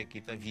meio onde que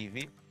está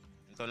vive.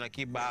 Então,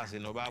 aqui base,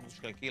 nós vamos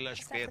buscar aquele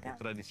aspecto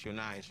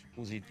tradicionais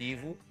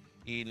positivo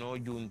e não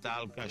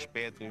juntar com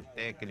aspecto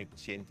técnico,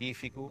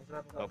 científico,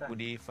 para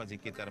poder fazer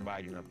aquele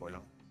trabalho na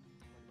Polônia.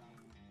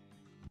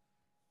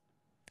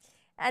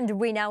 And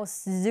we now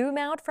zoom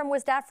out from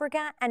West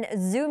Africa and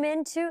zoom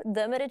into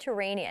the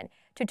Mediterranean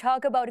to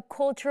talk about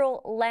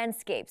cultural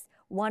landscapes,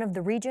 one of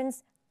the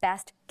region's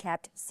best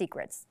kept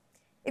secrets.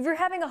 If you're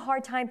having a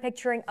hard time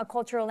picturing a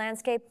cultural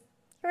landscape,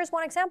 here's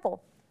one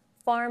example: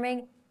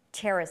 farming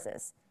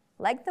terraces,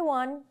 like the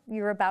one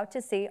you're about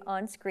to see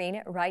on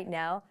screen right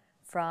now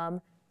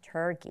from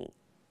Turkey.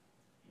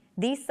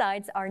 These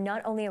sites are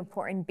not only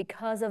important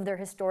because of their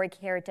historic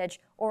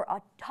heritage or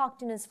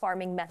autochthonous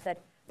farming method,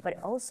 but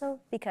also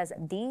because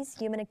these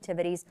human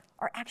activities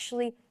are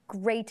actually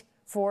great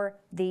for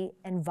the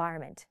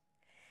environment.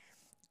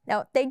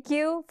 Now, thank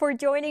you for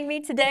joining me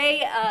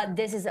today.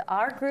 This is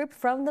our group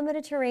from the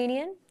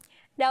Mediterranean.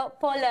 Now,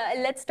 Paula,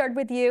 let's start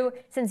with you.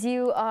 Since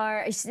you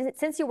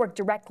work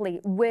directly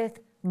with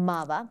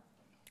MAVA,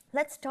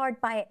 let's start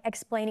by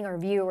explaining our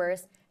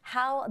viewers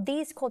how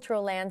these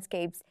cultural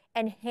landscapes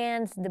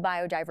enhance the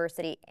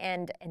biodiversity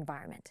and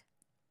environment.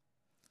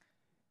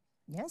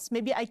 Yes,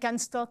 maybe I can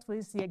start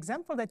with the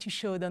example that you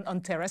showed on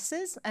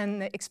terraces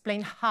and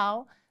explain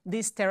how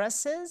these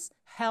terraces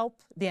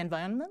help the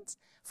environment.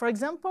 For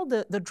example,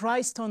 the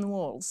dry stone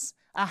walls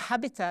are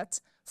habitat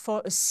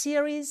for a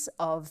series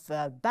of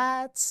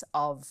bats,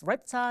 of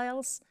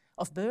reptiles,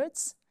 of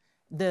birds.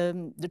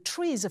 The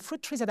trees, the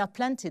fruit trees that are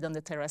planted on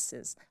the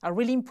terraces are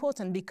really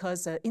important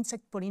because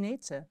insect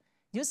pollinators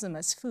use them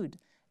as food.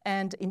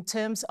 And in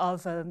terms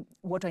of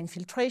water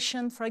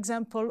infiltration, for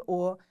example,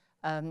 or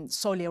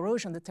soil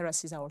erosion, the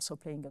terraces are also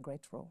playing a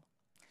great role.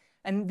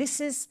 And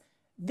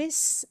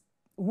this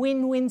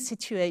win-win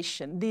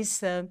situation,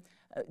 these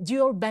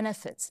dual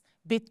benefits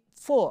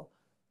for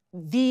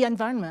the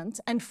environment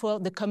and for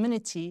the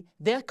community,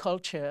 their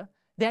culture,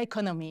 their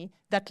economy,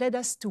 that led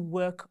us to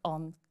work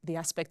on the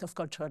aspect of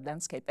cultural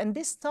landscape. And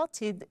this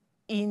started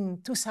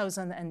in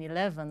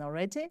 2011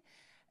 already.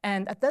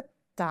 And at that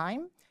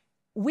time,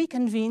 we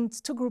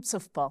convened two groups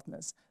of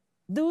partners.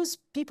 Those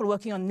people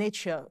working on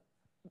nature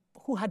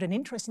who had an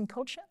interest in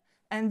culture,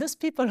 and those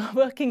people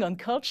working on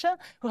culture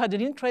who had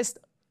an interest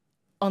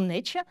on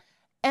nature.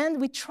 And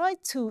we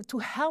tried to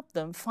help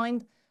them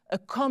find a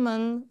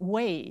common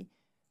way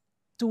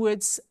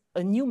towards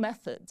a new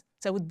method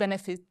that would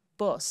benefit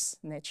both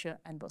nature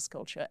and both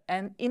culture,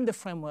 and in the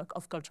framework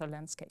of cultural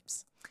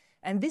landscapes.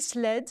 And this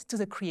led to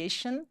the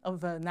creation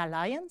of an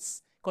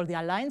alliance called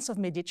the Alliance of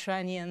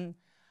Mediterranean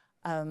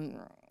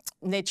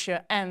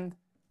Nature and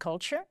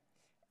Culture.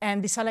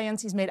 And this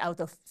alliance is made out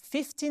of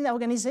 15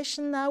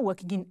 organizations now,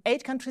 working in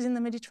 8 countries in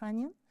the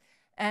Mediterranean.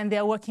 And they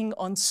are working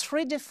on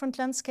 3 different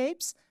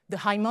landscapes: the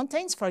high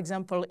mountains, for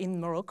example, in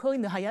Morocco,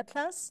 in the High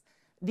Atlas;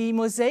 the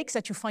mosaics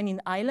that you find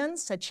in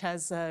islands, such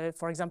as,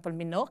 for example,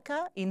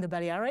 Minorca in the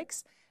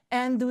Balearics;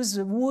 and those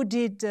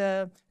wooded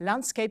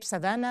landscape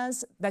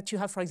savannas that you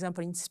have, for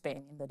example, in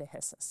Spain, in the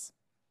Dehesas.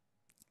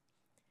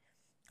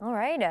 All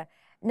right.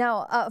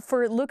 Now,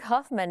 for Luke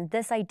Hoffmann,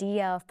 this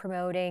idea of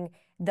promoting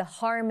the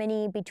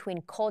harmony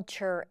between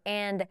culture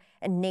and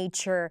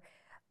nature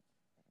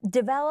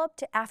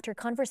developed after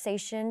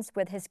conversations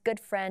with his good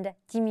friend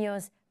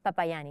Timios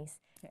Papagiannis.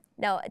 Yeah.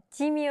 Now,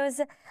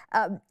 Timios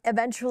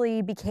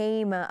eventually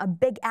became a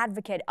big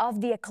advocate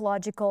of the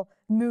ecological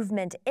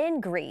movement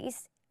in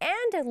Greece,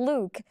 and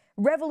Luke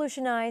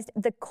revolutionized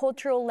the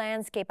cultural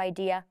landscape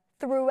idea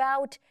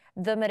throughout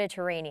the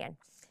Mediterranean.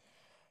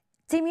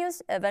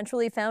 Timios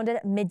eventually founded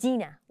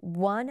Medina,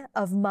 one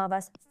of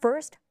MAVA's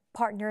first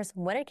partners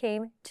when it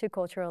came to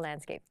cultural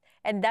landscapes.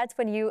 And that's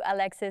when you,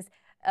 Alexis,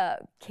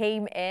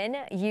 came in.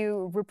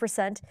 You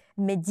represent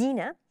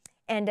Medina,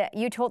 and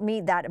you told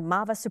me that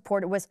MAVA's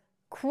support was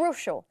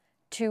crucial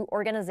to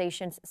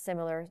organizations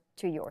similar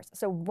to yours.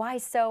 So why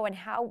so, and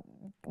how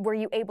were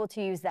you able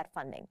to use that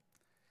funding?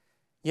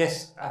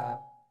 Yes,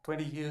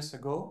 20 years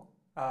ago,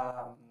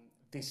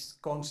 this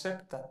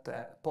concept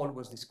that Paul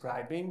was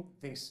describing,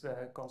 this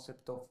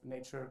concept of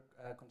nature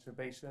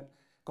conservation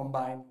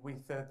combined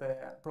with the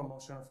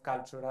promotion of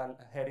cultural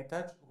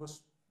heritage,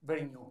 was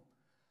very new.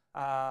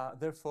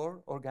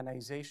 Therefore,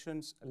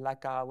 organizations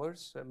like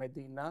ours,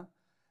 Medina,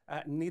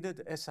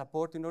 needed a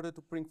support in order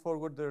to bring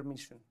forward their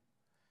mission.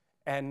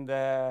 And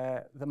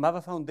the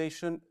MAVA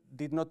Foundation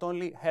did not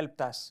only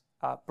help us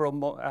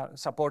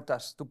support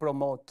us to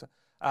promote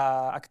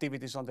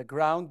activities on the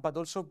ground, but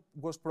also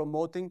was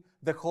promoting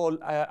the whole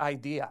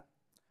idea.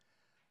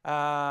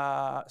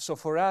 So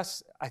for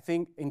us, I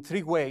think in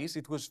 3 ways,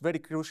 it was very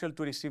crucial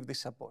to receive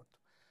this support.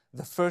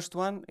 The first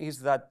one is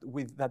that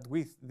with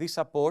this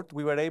support,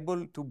 we were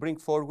able to bring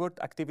forward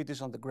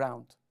activities on the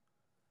ground.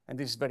 And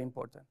this is very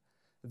important.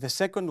 The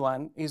second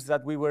one is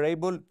that we were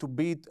able to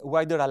build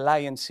wider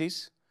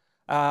alliances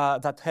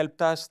that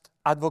helped us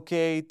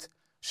advocate,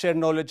 share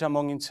knowledge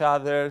among each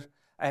other,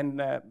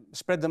 and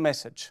spread the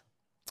message.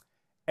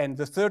 And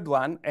the third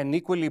one, and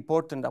equally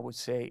important, I would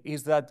say,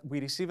 is that we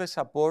receive a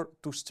support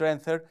to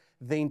strengthen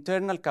the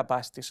internal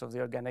capacities of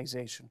the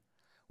organization.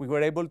 We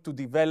were able to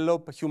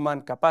develop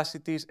human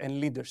capacities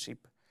and leadership.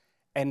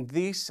 And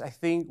this, I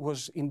think,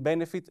 was in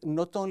benefit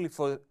not only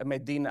for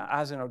Medina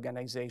as an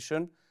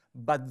organization,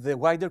 but the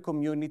wider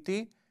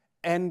community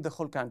and the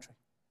whole country.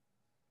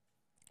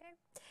 Okay.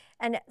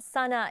 And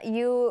Sana,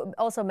 you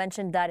also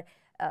mentioned that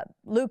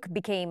Luke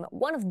became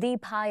one of the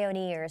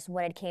pioneers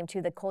when it came to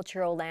the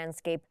cultural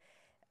landscape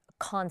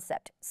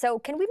concept. So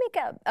can we make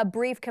a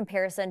brief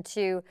comparison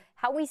to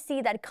how we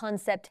see that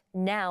concept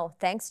now,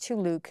 thanks to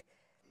Luke,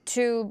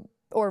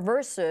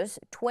 versus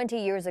 20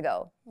 years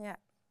ago? Yeah.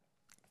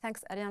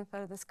 Thanks, Ariane,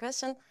 for this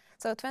question.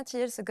 So 20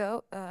 years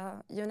ago,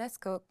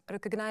 UNESCO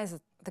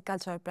recognized the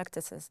cultural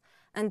practices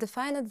and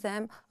defined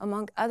them,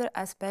 among other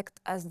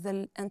aspects, as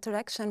the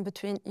interaction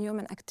between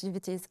human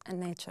activities and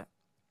nature.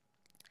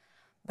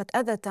 But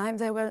at that time,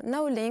 there were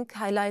no link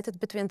highlighted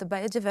between the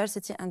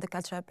biodiversity and the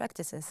cultural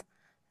practices.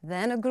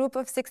 Then a group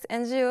of 6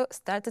 NGOs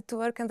started to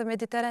work in the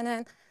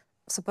Mediterranean,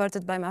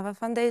 supported by MAVA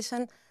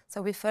Foundation.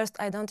 So we first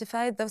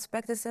identified those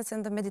practices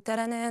in the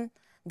Mediterranean,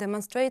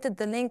 demonstrated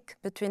the link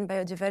between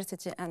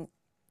biodiversity and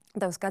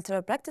those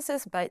cultural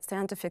practices by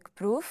scientific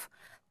proof,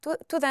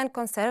 to then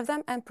conserve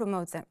them and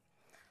promote them.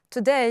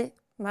 Today,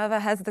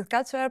 MAVA has the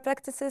cultural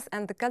practices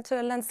and the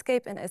cultural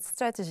landscape in its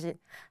strategy.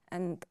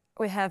 And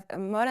we have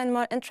more and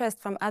more interest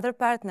from other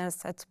partners,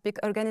 such big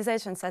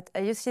organizations at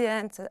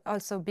IUCN,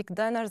 also big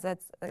donors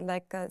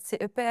like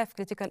CEPF,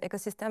 Critical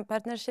Ecosystem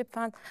Partnership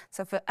Fund.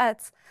 So for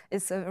us,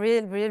 it's a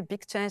real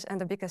big change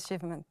and a big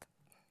achievement.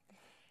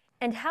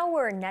 And how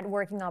were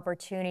networking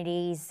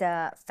opportunities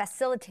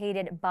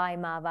facilitated by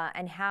MAVA,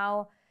 and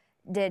how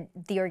did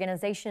the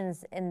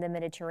organizations in the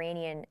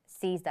Mediterranean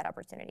seize that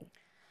opportunity?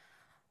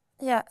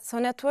 Yeah, so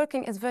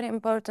networking is very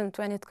important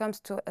when it comes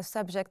to a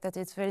subject that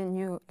is very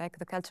new, like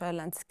the cultural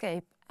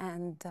landscape.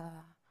 And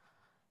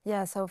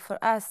yeah, so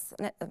for us,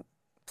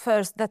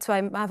 first, that's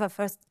why MAVA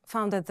first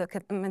founded the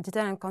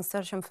Mediterranean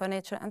Consortium for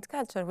Nature and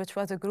Culture, which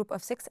was a group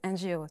of 6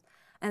 NGOs.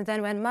 And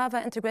then when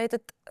MAVA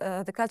integrated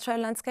the cultural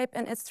landscape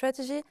in its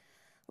strategy,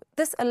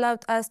 this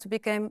allowed us to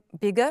become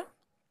bigger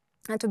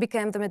and to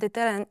become the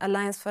Mediterranean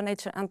Alliance for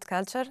Nature and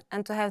Culture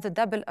and to have the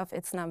double of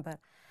its number.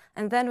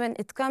 And then when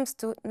it comes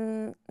to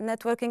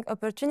networking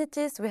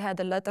opportunities, we had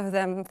a lot of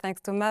them thanks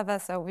to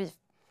MAVA. So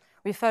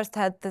we first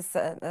had this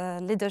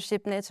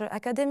Leadership Nature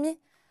Academy,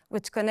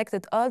 which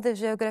connected all the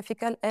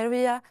geographical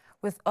area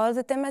with all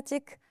the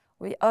thematic.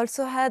 We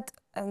also had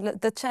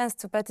the chance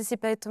to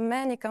participate to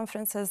many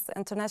conferences,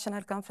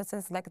 international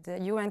conferences like the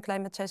UN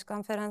Climate Change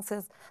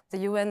conferences, the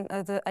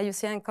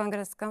IUCN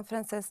Congress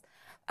conferences.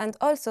 And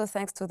also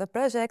thanks to the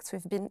projects,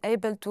 we've been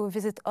able to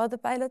visit all the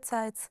pilot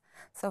sites.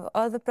 So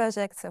all the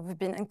projects, we've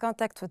been in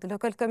contact with the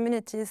local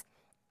communities,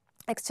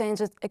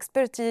 exchanged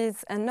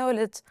expertise and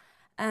knowledge.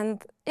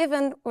 And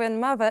even when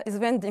MAVA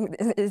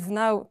is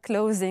now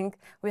closing,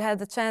 we had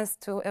the chance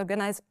to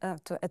organize,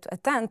 to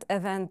attend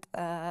event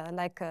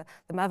like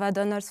the MAVA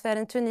Donors Fair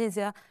in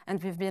Tunisia,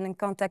 and we've been in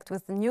contact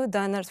with the new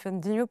donors,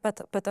 with the new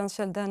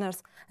potential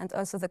donors, and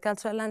also the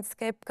Cultural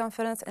Landscape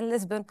Conference in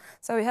Lisbon.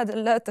 So we had a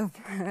lot of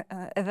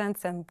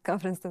events and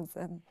conferences.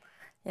 And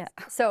yeah.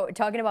 So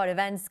talking about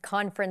events,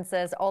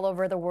 conferences all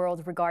over the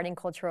world regarding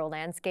cultural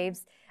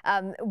landscapes,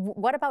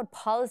 what about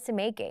policy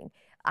making?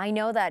 I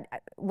know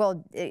that,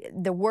 well,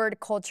 the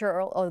word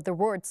culture or the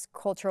words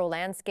cultural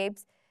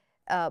landscapes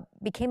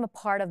became a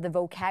part of the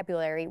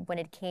vocabulary when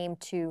it came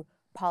to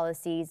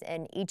policies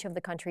in each of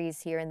the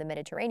countries here in the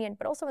Mediterranean,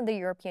 but also in the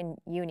European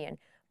Union.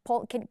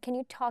 Paul, can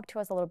you talk to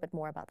us a little bit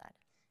more about that?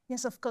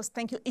 Yes, of course.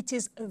 Thank you. It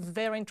is a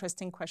very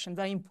interesting question,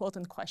 very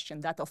important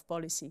question, that of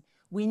policy.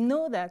 We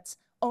know that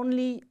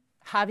only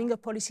having a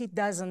policy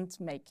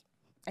doesn't make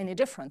any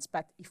difference,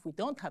 but if we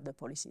don't have the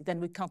policy, then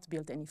we can't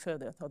build any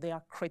further, so they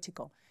are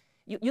critical.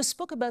 You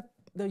spoke about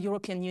the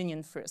European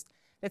Union first.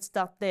 Let's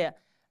start there.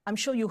 I'm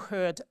sure you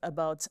heard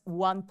about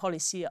one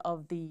policy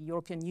of the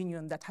European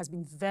Union that has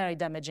been very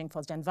damaging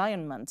for the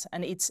environment,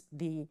 and it's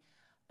the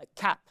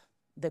CAP,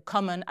 the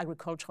Common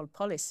Agricultural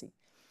Policy.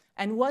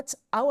 And what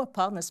our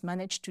partners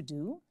managed to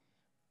do,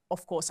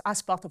 of course,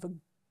 as part of a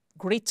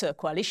greater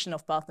coalition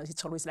of partners,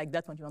 it's always like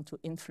that when you want to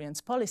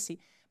influence policy,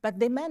 but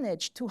they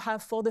managed to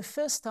have, for the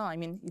first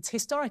time, it's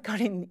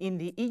historical in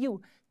the EU,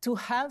 to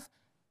have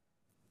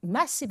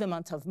massive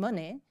amount of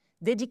money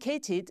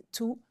dedicated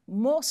to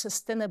more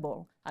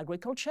sustainable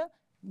agriculture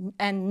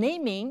and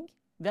naming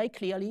very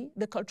clearly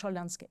the cultural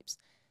landscapes.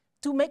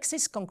 To make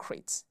this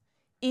concrete,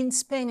 in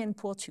Spain and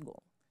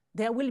Portugal,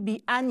 there will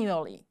be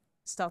annually,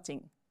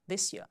 starting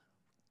this year,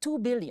 2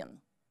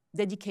 billion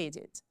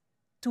dedicated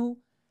to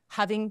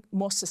having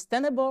more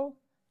sustainable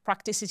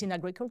practices in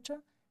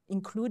agriculture,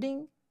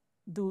 including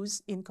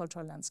those in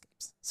cultural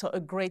landscapes. So a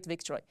great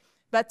victory.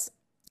 But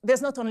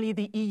there's not only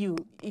the EU.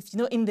 If you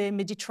know, in the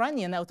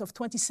Mediterranean, out of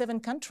 27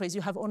 countries,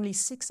 you have only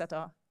 6 that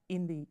are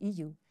in the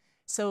EU.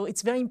 So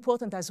it's very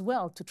important as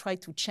well to try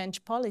to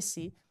change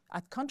policy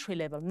at country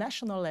level,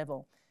 national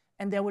level.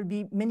 and there will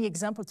be many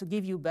examples to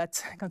give you,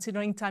 but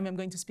considering time, I'm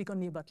going to speak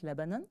only about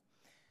Lebanon.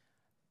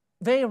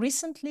 Very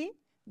recently,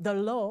 the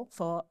law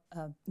for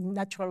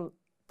natural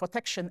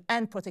protection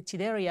and protected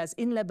areas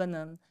in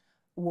Lebanon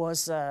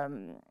was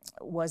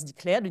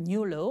declared a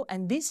new law,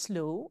 and this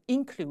law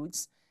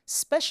includes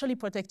specially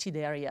protected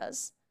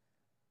areas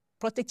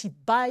protected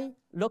by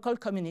local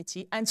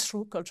community and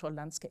through cultural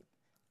landscape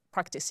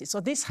practices. So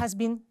this has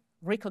been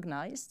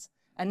recognized,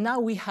 and now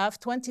we have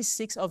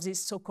 26 of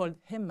these so-called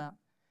HEMA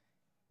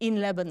in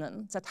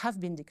Lebanon that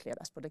have been declared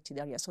as protected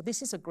areas. So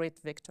this is a great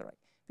victory,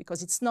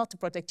 because it's not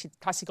a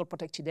classical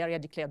protected area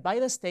declared by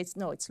the states.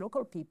 No, it's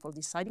local people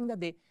deciding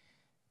that they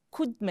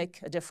could make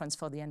a difference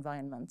for the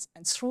environment,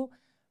 and through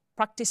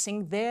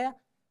practicing their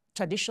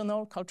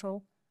traditional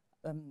cultural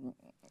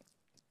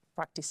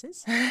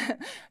practices,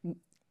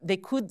 they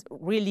could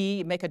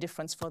really make a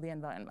difference for the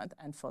environment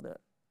and for the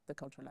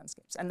cultural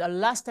landscapes. And the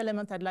last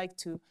element I'd like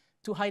to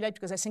highlight,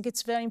 because I think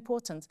it's very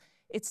important,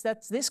 it's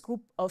that this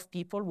group of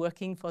people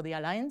working for the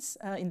alliance,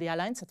 in the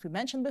alliance that we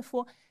mentioned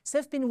before,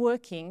 they've been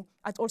working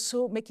at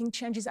also making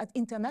changes at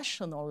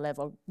international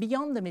level,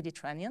 beyond the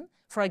Mediterranean.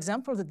 For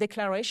example, the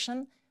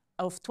declaration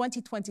of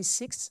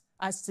 2026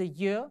 as the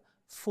year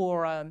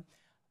for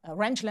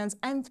rangelands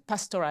and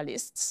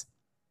pastoralists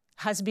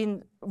has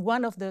been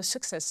one of the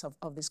success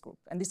of this group.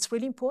 And it's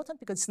really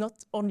important because it's not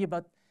only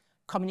about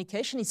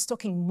communication, it's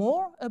talking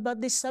more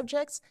about these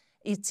subjects.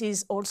 It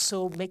is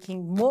also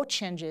making more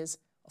changes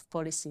of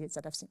policies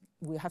that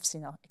we have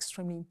seen are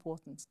extremely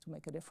important to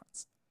make a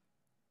difference.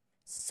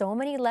 So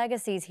many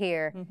legacies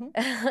here.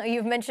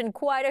 You've mentioned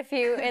quite a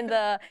few in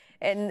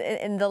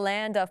the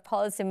land of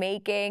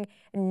policymaking,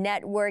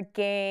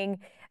 networking,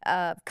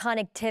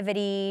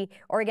 connectivity,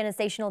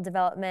 organizational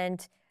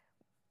development.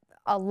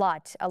 A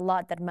lot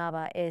that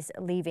MAVA is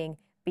leaving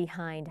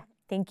behind.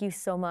 Thank you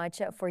so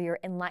much for your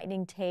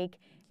enlightening take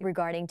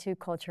regarding to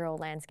cultural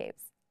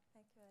landscapes.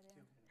 Thank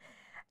you.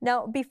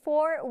 Now,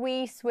 before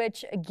we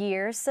switch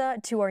gears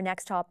to our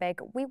next topic,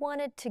 we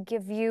wanted to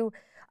give you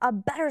a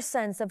better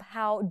sense of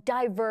how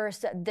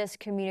diverse this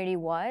community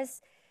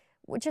was,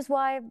 which is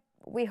why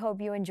we hope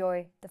you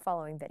enjoy the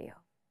following video.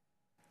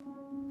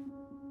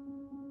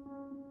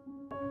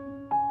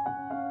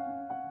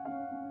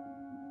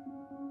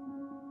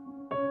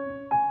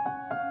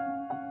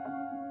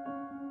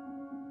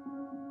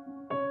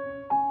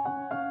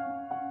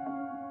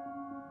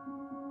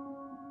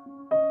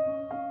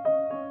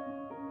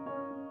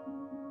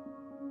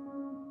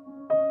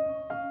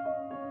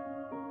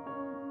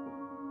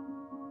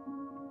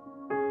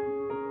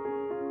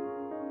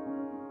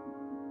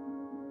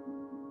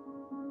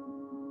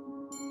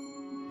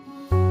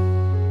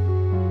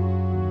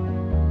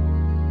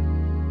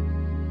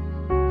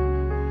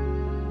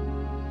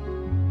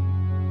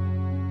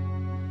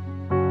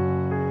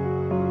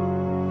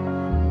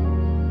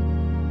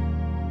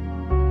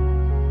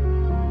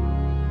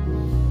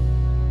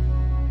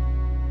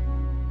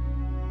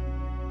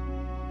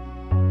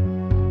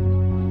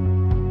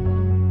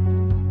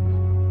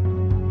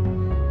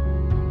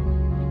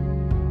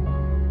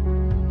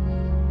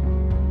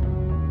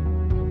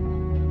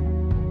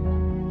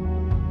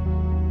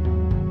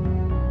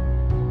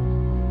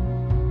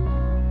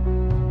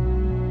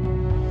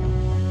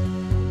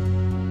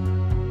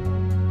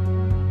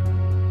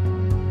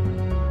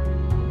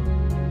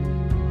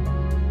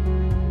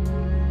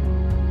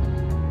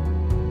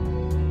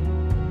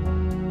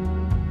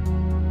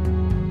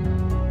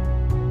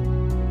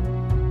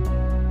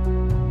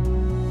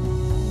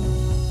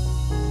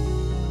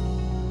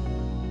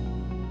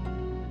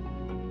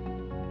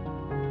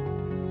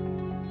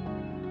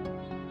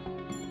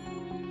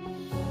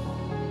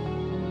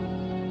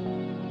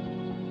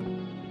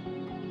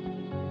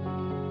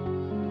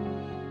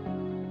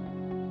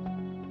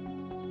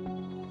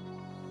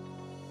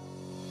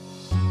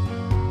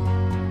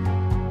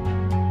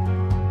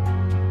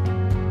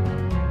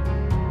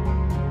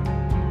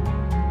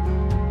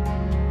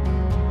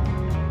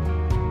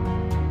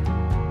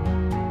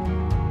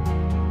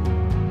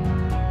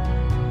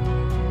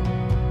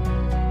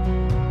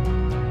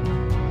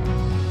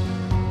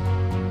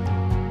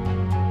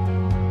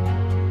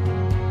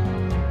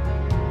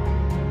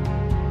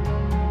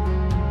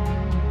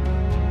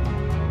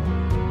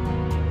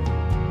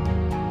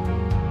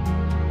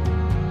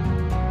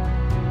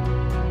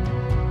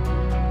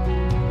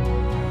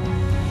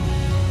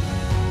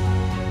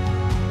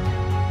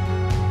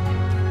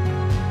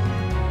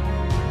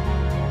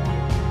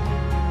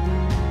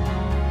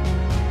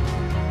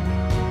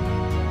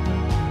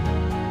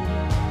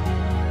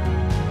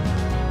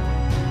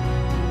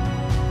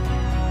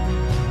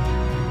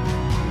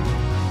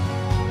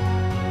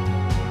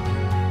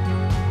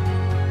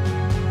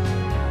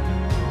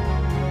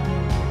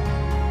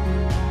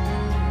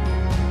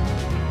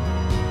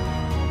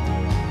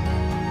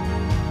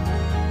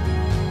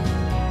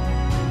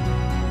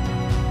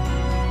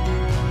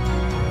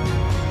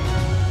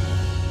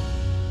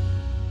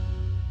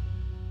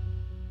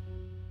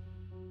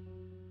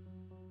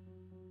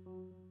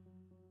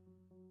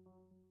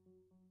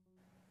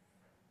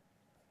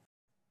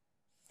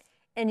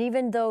 And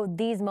even though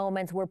these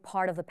moments were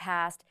part of the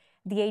past,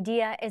 the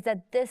idea is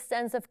that this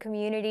sense of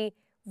community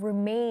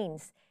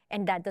remains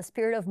and that the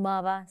spirit of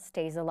MAVA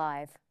stays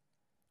alive.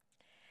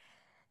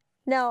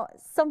 Now,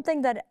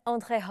 something that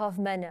André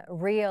Hoffmann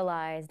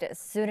realized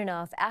soon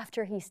enough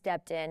after he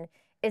stepped in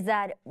is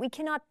that we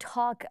cannot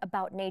talk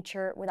about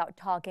nature without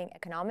talking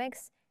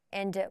economics,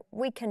 and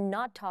we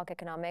cannot talk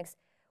economics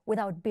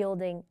without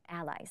building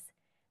allies.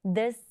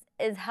 This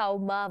is how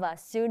MAVA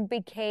soon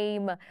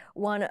became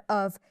one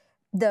of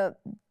the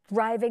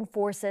driving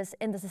forces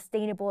in the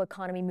sustainable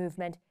economy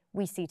movement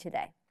we see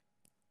today.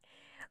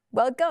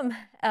 Welcome,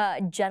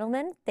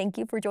 gentlemen. Thank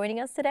you for joining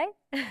us today.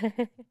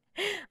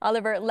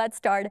 Oliver, let's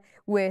start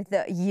with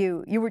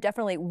you. You were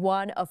definitely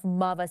one of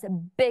MAVA's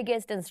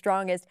biggest and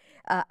strongest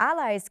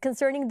allies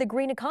concerning the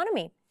green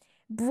economy.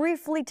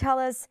 Briefly tell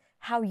us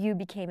how you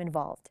became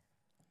involved.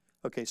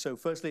 Okay, so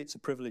firstly, it's a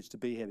privilege to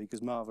be here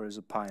because MAVA is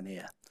a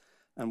pioneer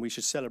and we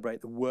should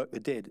celebrate the work they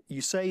did.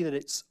 You say that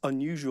it's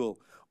unusual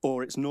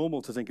or it's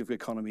normal to think of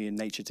economy and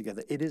nature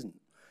together. It isn't.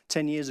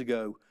 10 years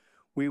ago,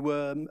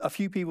 a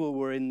few people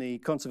were in the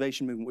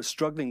conservation movement were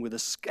struggling with the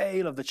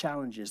scale of the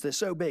challenges. They're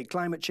so big: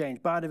 climate change,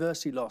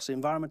 biodiversity loss,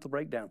 environmental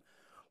breakdown.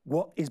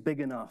 What is big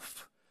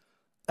enough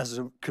as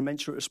a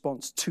commensurate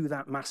response to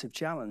that massive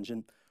challenge?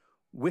 And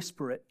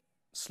whisper it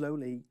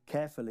slowly,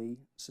 carefully,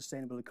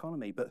 sustainable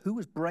economy. But who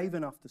was brave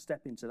enough to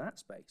step into that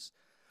space?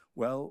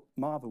 Well,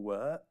 MAVA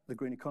were, the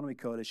Green Economy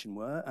Coalition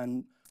were,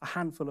 and a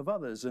handful of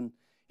others. And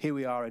here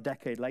we are a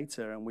decade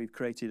later, and we've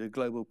created a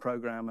global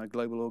program, a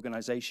global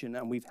organization,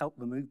 and we've helped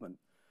the movement.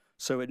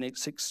 So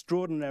it's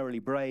extraordinarily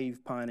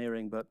brave,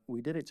 pioneering, but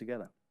we did it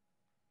together.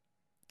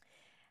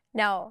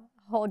 Now,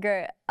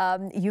 Holger,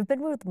 you've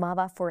been with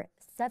MAVA for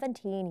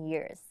 17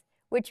 years,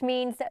 which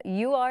means that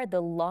you are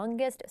the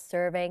longest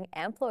serving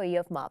employee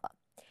of MAVA.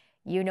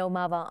 You know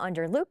MAVA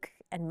under Luc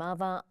and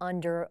MAVA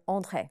under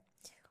André,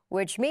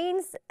 which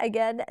means,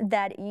 again,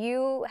 that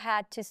you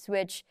had to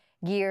switch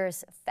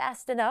gears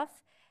fast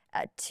enough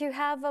to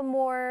have a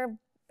more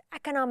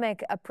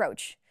economic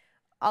approach.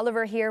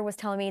 Oliver here was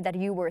telling me that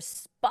you were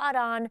spot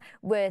on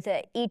with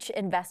each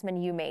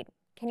investment you made.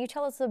 Can you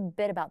tell us a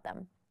bit about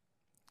them?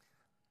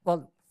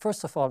 Well,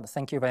 first of all,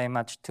 thank you very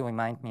much to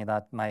remind me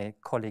that my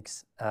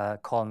colleagues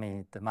call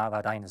me the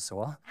MAVA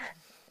dinosaur.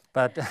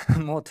 But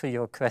more to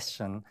your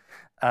question.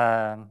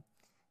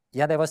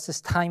 Yeah, there was this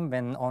time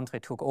when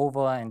André took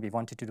over and we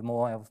wanted to do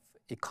more of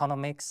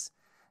economics.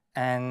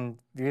 And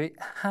we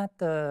had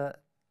the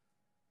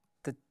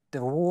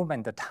room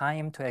and the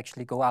time to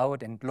actually go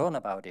out and learn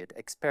about it,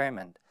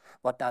 experiment.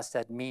 What does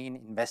that mean,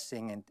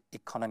 investing in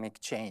economic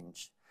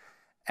change?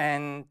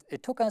 And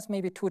it took us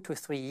maybe 2 to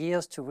 3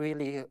 years to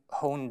really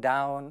hone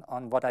down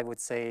on what I would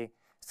say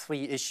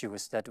 3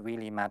 issues that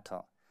really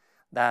matter.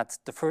 That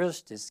the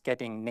first is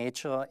getting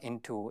nature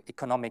into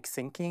economic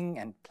thinking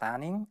and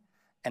planning.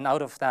 And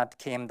out of that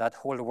came that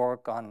whole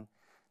work on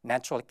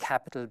natural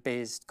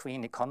capital-based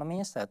green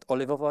economies that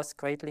Oliver was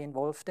greatly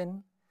involved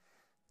in.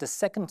 The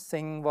second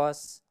thing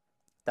was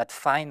that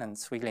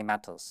finance really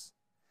matters.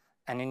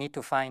 And you need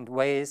to find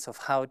ways of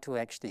how to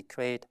actually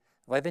create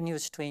revenue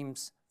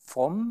streams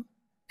from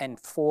and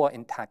for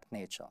intact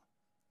nature.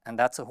 And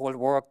that's a whole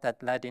work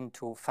that led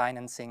into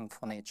financing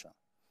for nature.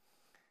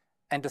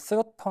 And the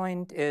third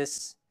point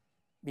is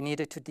we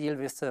needed to deal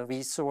with the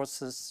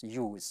resources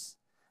use.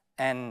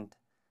 And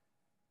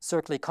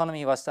circular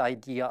economy was the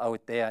idea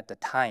out there at the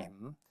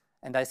time.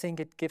 And I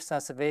think it gives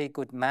us a very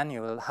good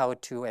manual how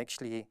to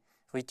actually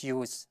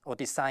reduce or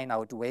design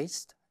out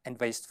waste and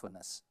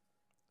wastefulness.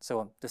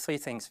 So the 3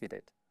 things we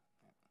did.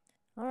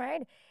 All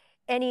right.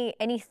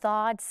 Any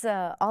thoughts,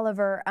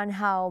 Oliver, on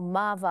how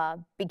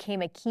MAVA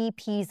became a key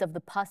piece of the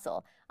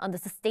puzzle on the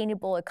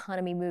sustainable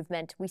economy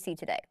movement we see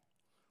today?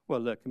 Well,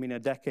 look, I mean, a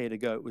decade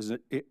ago,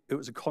 it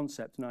was a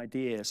concept, an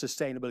idea, a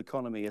sustainable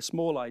economy, a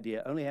small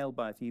idea, only held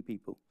by a few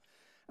people.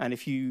 And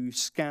if you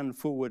scan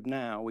forward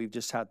now, we've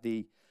just had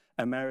the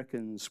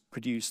Americans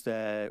produce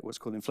their what's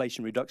called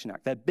Inflation Reduction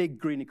Act, their big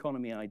green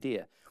economy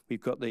idea.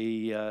 We've got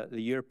the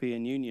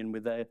European Union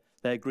with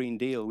their Green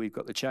Deal. We've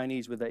got the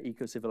Chinese with their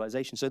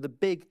eco-civilization. So the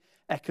big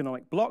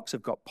economic blocks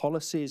have got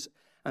policies,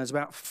 and there's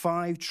about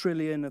 5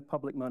 trillion of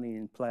public money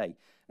in play.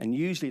 And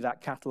usually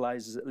that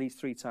catalyzes at least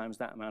 3 times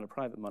that amount of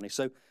private money.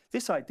 So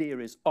this idea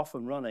is off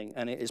and running,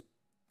 and it has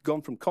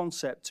gone from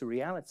concept to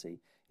reality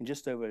in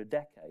just over a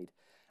decade.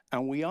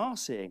 And we are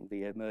seeing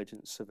the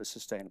emergence of a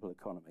sustainable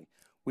economy.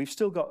 We've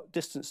still got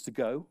distance to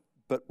go,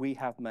 but we've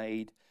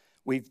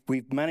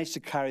managed to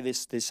carry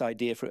this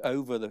idea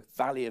over the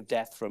valley of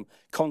death from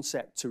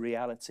concept to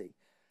reality.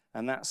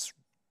 And that's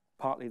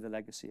partly the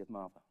legacy of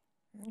MAVA.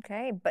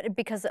 Okay, but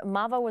because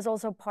MAVA was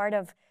also part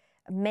of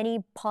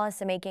many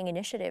policymaking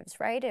initiatives,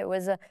 right? It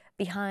was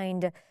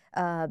behind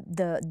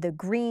the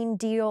Green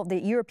Deal, the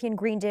European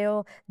Green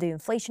Deal, the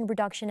Inflation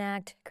Reduction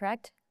Act,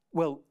 correct?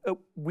 Well,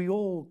 we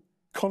all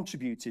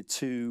contributed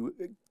to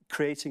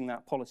creating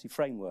that policy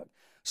framework.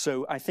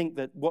 So I think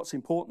that what's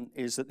important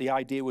is that the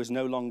idea was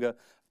no longer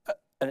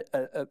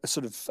a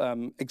sort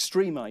of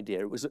extreme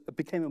idea. It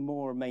became a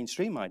more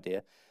mainstream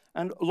idea.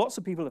 And lots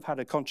of people have had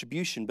a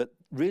contribution, but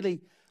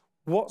really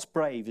what's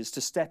brave is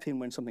to step in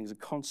when something's a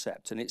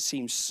concept and it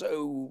seems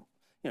so,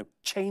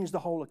 change the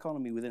whole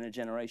economy within a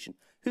generation.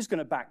 Who's going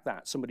to back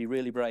that? Somebody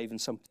really brave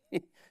and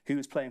somebody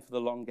who's playing for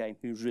the long game,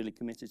 who's really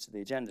committed to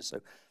the agenda.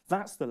 So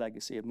that's the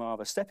legacy of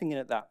MAVA, stepping in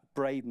at that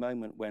brave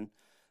moment when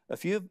a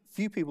few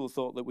people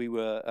thought that we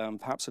were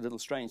perhaps a little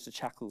strange to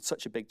tackle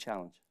such a big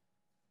challenge.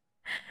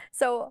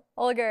 So,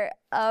 Holger,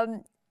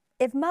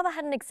 if MAVA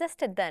hadn't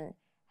existed then,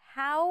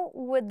 how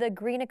would the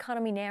green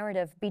economy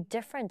narrative be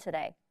different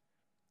today?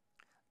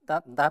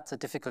 That's a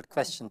difficult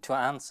question to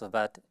answer,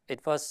 but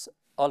it was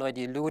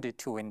already alluded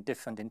to in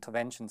different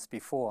interventions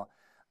before.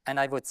 And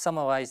I would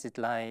summarize it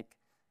like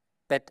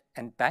bet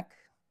and back.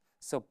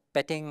 So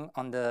betting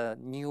on the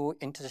new,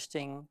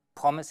 interesting,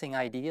 promising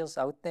ideas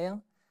out there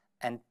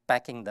and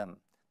backing them.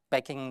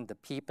 Backing the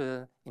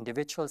people,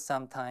 individuals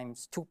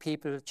sometimes, two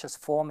people just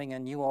forming a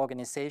new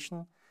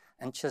organization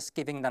and just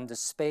giving them the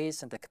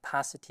space and the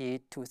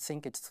capacity to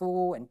think it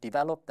through and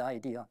develop the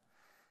idea.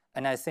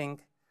 And I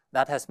think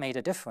that has made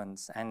a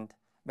difference. And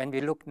when we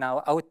look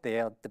now out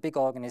there, the big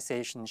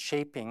organizations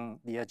shaping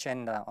the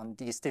agenda on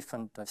these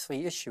different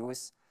three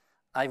issues,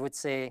 I would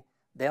say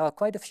there are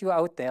quite a few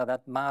out there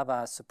that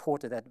MAVA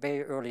supported at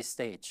very early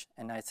stage.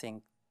 And I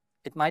think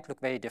it might look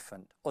very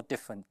different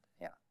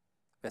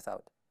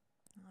without.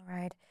 All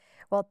right.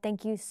 Well,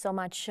 thank you so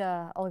much,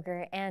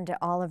 Holger and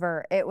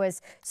Oliver. It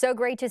was so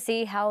great to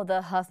see how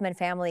the Hoffmann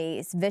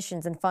family's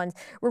visions and funds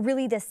were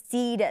really the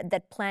seed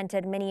that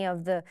planted many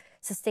of the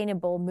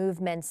sustainable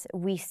movements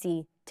we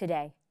see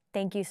today.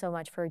 Thank you so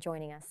much for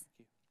joining us.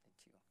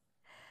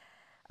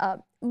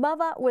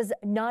 MAVA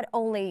not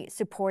only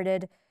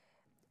supported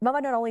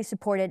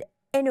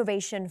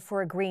innovation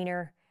for a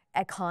greener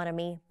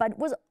economy, but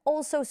was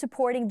also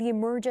supporting the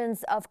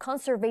emergence of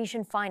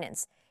conservation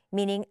finance,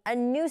 meaning a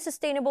new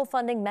sustainable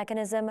funding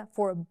mechanism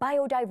for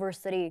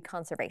biodiversity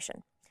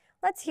conservation.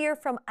 Let's hear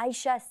from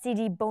Aisha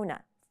Sidi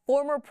Bona,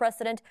 former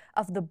president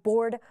of the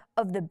board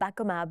of the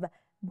BACOMAB,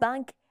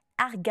 Banque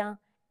Argan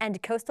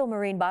and Coastal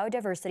Marine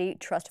Biodiversity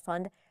Trust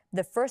Fund,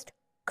 the first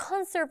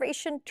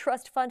conservation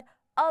trust fund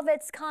of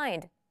its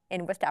kind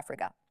in West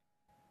Africa.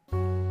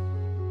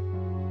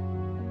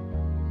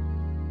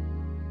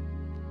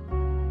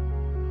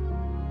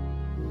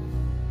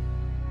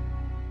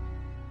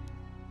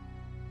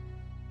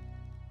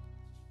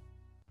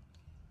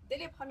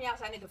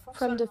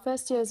 From the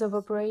first years of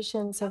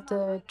operations of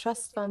the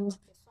Trust Fund,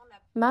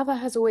 MAVA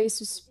has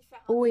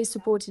always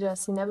supported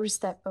us in every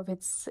step of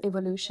its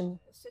evolution.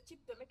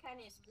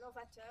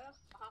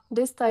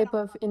 This type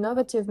of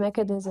innovative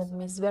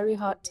mechanism is very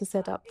hard to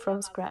set up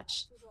from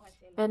scratch,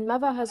 and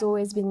MAVA has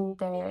always been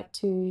there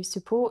to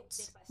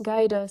support,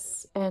 guide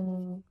us,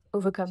 and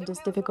overcome these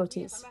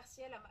difficulties.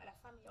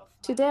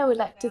 Today, I would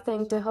like to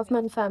thank the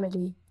Hoffmann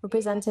family,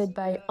 represented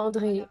by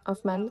André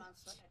Hoffmann,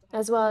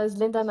 as well as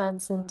Lynda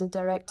Mansson, the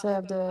director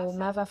of the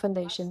MAVA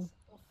Foundation.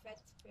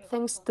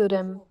 Thanks to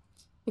them,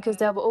 because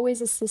they have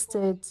always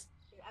assisted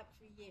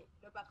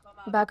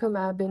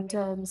BACOMAB in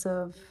terms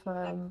of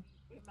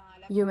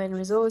human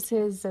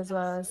resources, as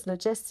well as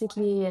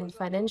logistically and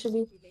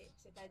financially.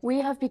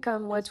 We have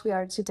become what we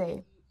are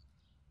today,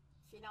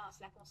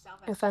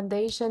 a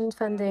foundation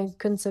funding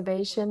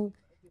conservation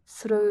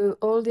through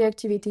all the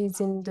activities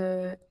in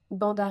the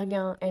Banque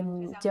Argan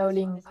and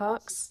Diaoling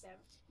parks,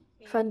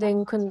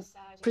 funding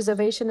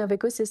preservation of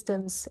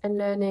ecosystems and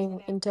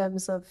learning in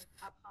terms of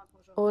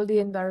all the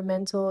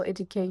environmental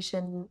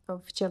education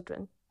of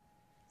children.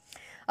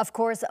 Of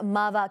course,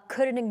 MAVA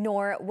couldn't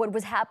ignore what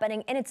was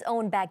happening in its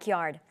own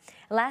backyard.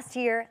 Last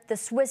year, the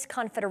Swiss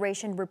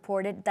Confederation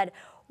reported that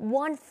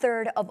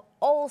 1/3 of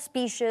all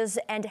species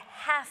and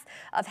half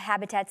of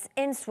habitats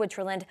in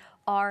Switzerland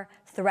are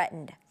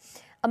threatened.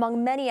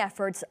 Among many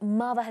efforts,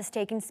 MAVA has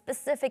taken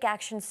specific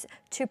actions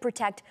to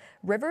protect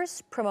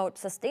rivers, promote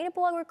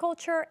sustainable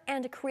agriculture,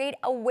 and create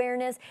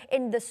awareness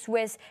in the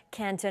Swiss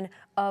canton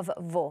of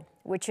Vaud,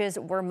 which is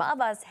where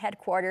MAVA's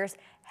headquarters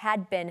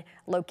had been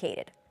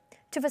located.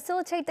 To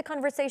facilitate the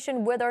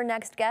conversation with our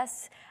next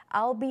guests,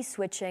 I'll be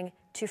switching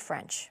to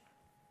French.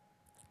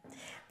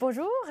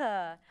 Bonjour.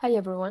 Hi,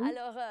 everyone.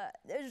 Alors,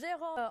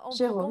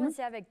 Jérôme,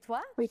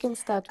 we can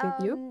start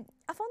with you.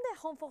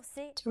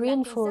 To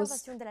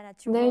reinforce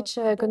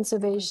nature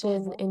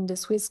conservation in the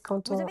Swiss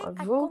canton of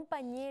Vaud,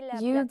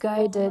 you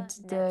guided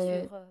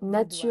the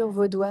Nature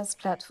Vaudoise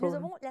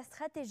platform.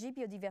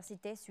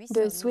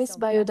 The Swiss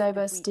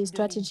biodiversity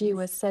strategy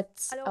was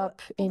set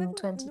up in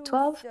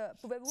 2012.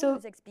 So,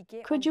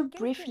 could you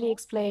briefly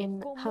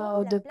explain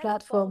how the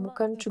platform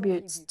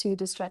contributes to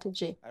the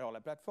strategy?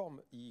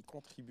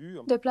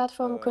 The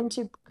platform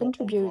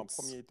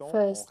contributes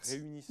first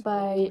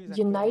by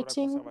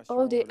uniting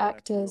all the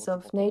actors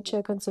of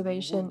nature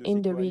conservation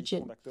in the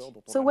region.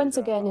 So once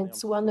again,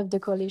 it's one of the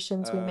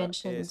coalitions we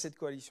mentioned.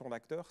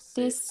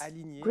 This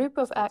group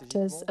of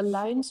actors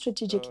align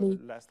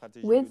strategically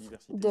with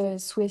the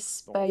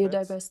Swiss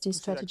biodiversity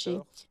strategy.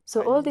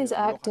 So all these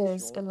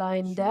actors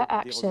align their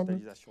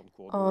action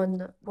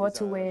on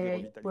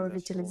waterway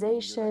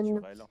revitalization,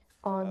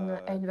 on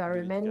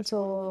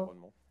environmental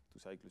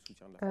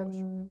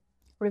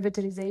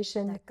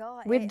revitalization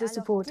with the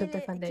support of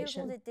the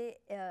foundation.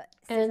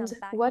 And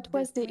what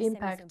was the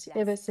impact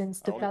ever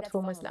since the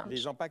platform was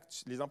launched?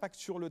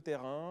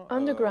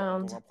 On the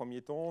ground,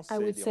 I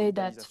would say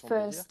that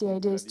first the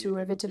idea is to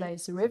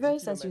revitalize the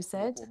rivers, as you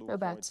said,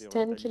 about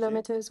 10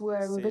 kilometers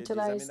were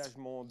revitalized.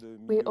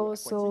 We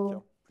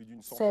also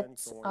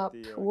set up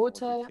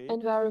water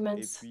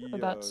environments,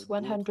 about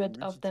 100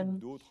 of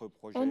them.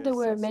 And there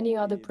were many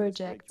other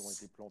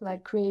projects,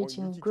 like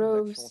creating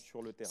groves,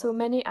 so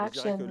many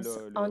actions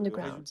on the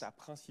ground.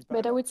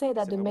 But I would say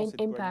that the main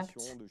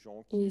impact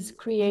is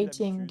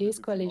creating this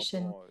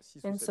coalition.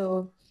 And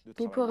so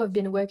people have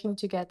been working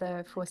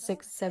together for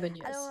 6-7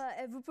 years.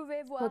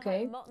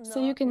 Okay, so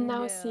you can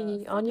now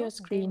see on your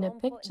screen a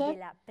picture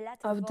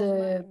of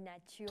the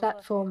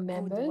platform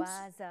members.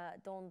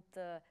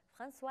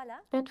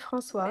 And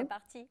François,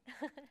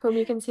 whom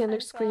you can see on the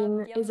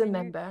screen, is a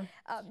member.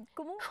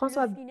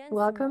 François,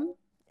 welcome.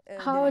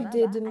 How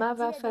did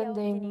MAVA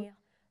funding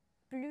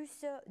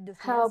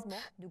help?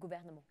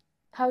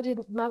 How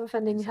did MAVA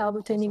funding help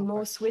obtaining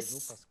more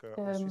Swiss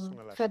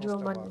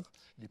federal money?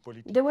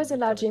 There was a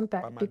large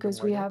impact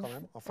because we are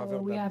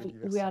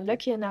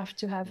lucky enough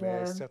to have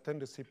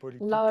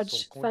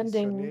large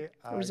funding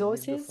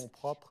resources.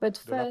 But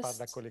first,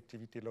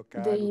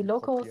 the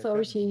local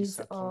authorities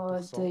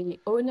or the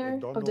owner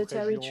of the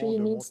territory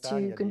needs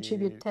to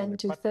contribute 10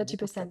 to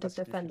 30% of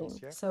the funding.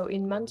 So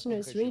in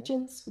mountainous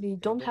regions, we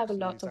don't have a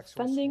lot of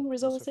funding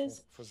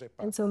resources,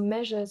 and so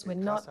measures were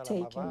not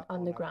taken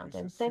on the ground.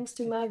 And thanks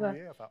to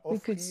MAVA, we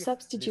could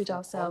substitute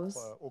ourselves,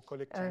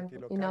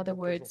 in other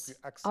words,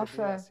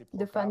 offer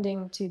the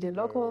funding to the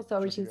local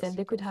authorities, and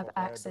they could have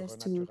access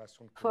to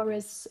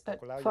forest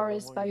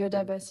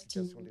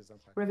biodiversity,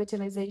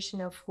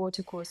 revitalization of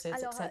watercourses,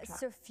 etc.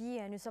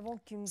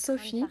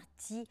 Sophie,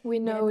 we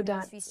know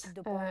that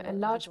a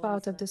large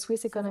part of the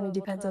Swiss economy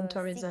depends on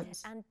tourism.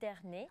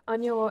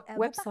 On your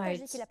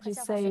website, you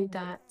say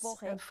that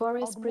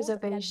forest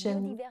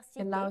preservation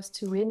allows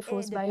to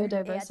reinforce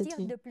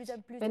biodiversity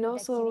and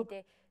also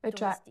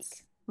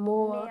attracts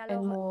more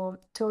and more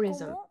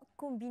tourism.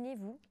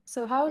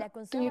 So how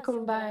do you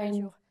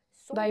combine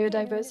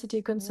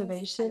biodiversity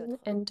conservation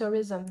and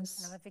tourism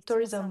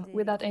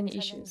without any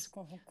issues?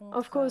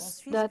 Of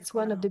course, that's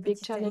one of the big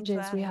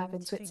challenges we have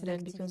in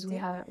Switzerland, because we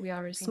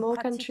are a small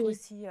country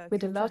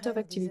with a lot of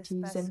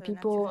activities, and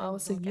people are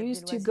also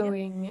used to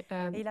going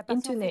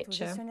into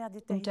nature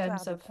in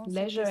terms of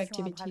leisure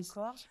activities.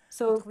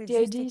 So the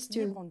idea is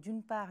to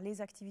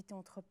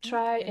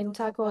try and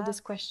tackle this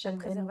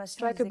question and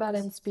strike a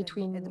balance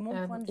between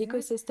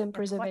ecosystem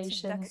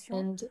preservation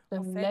and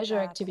leisure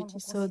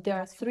activities. So there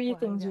are three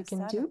things you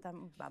can do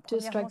to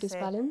strike this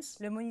balance.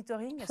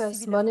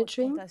 First,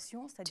 monitoring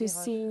to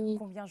see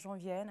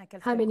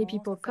how many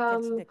people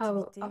come,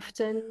 how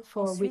often,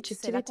 for which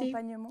activity.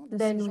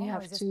 Then we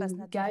have to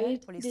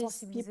guide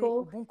these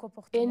people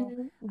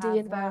in the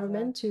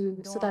environment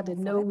so that they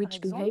know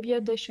which behavior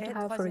they should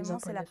have, for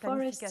example, in the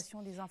forest.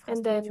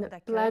 And then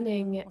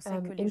planning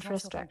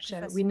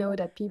infrastructure. We know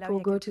that people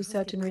go to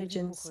certain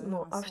regions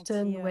more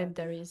often when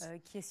there is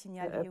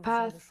a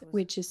path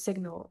which is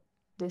signaled.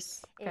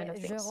 This kind of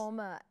things.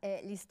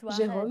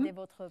 Jérôme,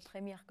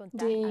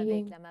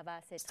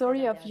 the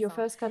story of your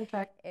first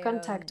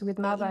contact with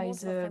MAVA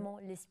is a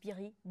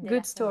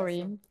good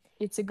story.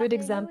 It's a good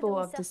example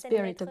of the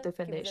spirit of the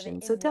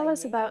foundation. So tell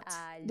us about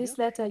this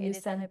letter you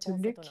sent to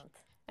Luc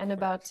and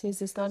about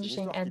his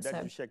astonishing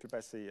answer.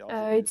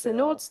 It's an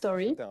old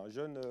story.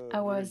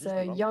 I was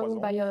a young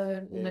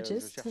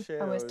biologist.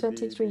 I was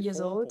 23 years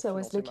old. I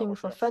was looking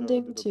for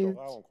funding to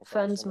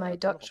fund my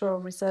doctoral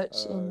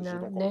research in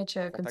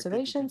nature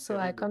conservation, so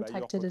I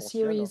contacted a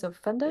series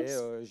of funders.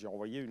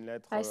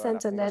 I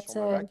sent a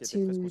letter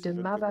to the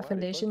MAVA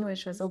Foundation,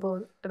 which was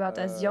about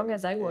as young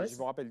as I was.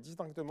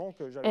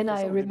 And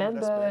I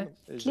remember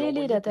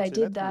clearly that I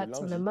did that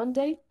on a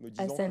Monday.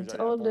 I sent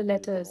all the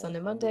letters on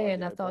a Monday,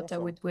 and I thought I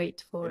would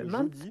wait for a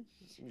month.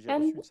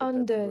 And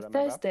on the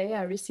Thursday,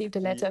 I received a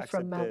letter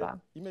from MAVA.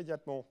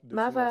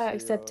 MAVA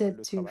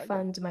accepted to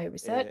fund my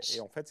research.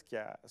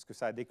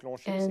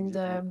 And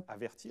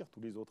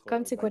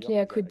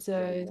consequently, I could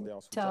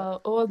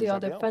tell all the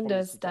other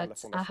funders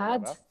that I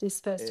had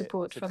this first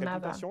support from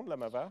MAVA.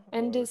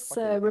 And this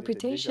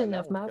reputation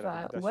of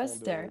MAVA was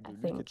there, I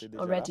think,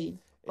 already,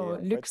 or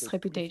Luc's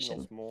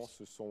reputation.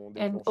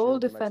 And all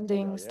the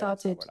funding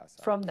started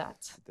from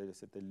that.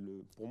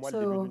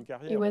 So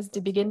it was the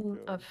beginning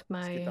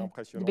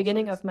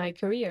of my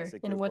career.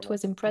 And what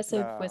was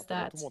impressive was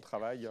that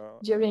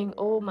during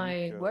all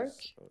my work,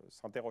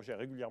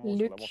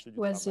 Luc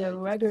was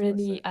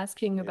regularly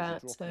asking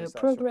about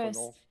progress.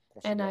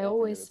 And I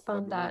always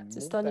found that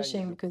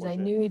astonishing, because I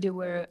knew there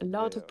were a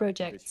lot of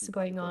projects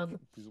going on,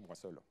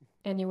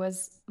 and he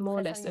was more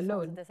or less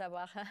alone.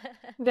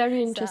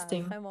 Very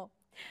interesting.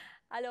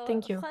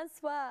 Thank you.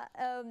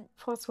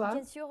 François,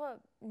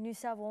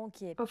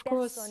 of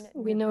course,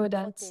 we know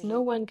that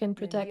no one can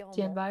protect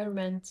the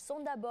environment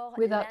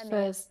without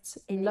first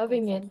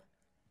loving it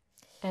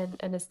and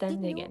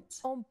understanding it.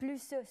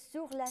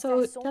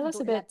 So tell us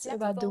a bit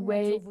about the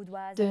way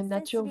the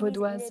Nature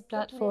Vaudoise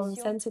platform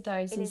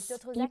sensitizes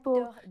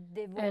people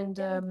and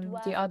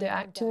the other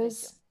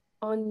actors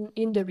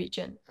in the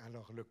region.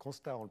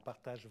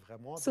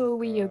 So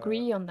we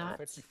agree on that.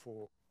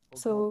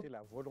 So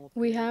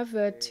we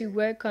have to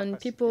work on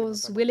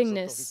people's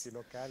willingness,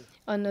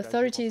 on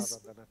authorities'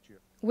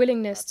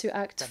 willingness to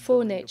act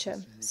for nature.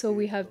 So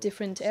we have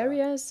different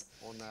areas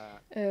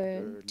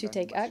to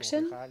take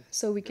action.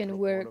 So we can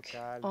work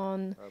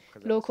on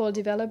local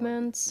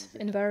development,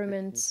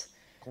 environment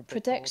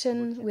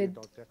protection with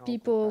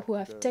people who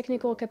have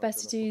technical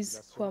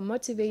capacities, who are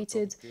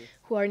motivated,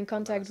 who are in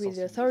contact with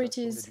the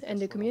authorities and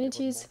the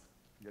communities.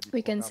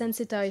 We can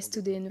sensitize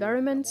to the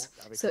environment,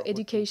 so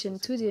education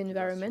to the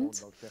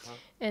environment,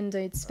 and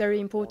it's very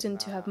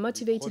important to have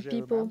motivated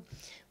people.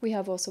 We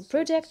have also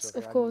projects,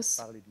 of course,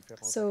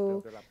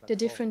 so the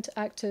different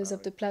actors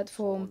of the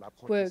platform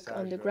work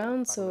on the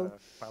ground, so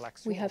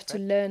we have to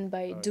learn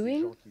by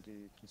doing.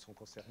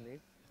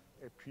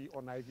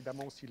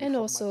 And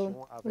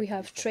also we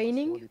have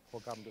training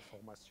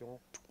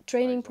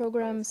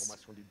programs,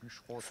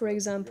 for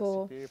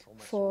example,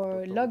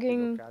 for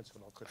logging,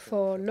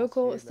 for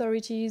local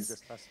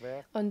authorities,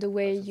 on the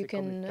way you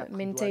can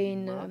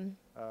maintain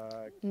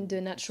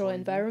the natural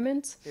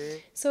environment.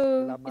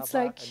 So it's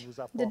like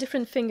the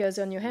different fingers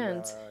on your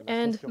hand.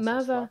 And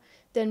MAVA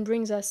then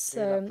brings us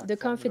the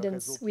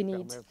confidence we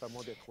need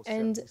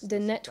and the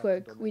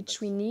network which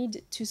we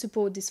need to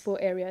support these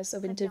 4 areas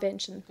of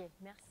intervention.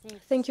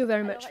 Thank you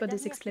very much for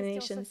these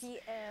explanations.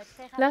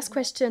 Last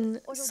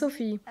question,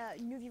 Sophie.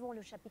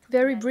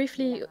 Very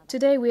briefly,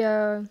 today we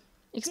are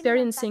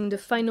experiencing the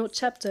final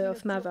chapter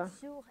of MAVA.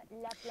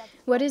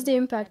 What is the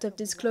impact of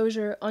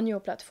disclosure on your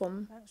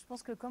platform?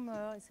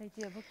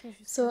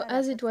 So,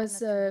 as it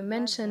was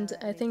mentioned,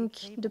 I think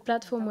the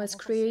platform was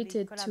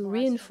created to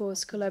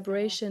reinforce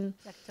collaboration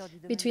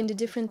between the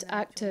different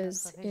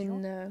actors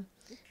in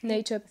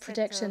nature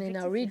protection in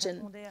our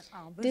region.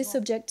 This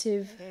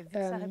objective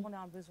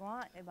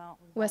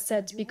was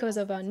set because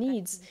of our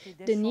needs.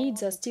 The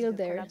needs are still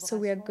there, so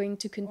we are going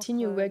to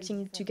continue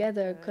working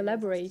together,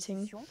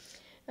 collaborating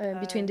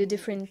between the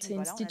different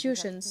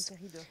institutions.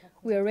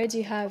 We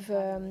already have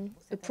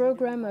a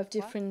program of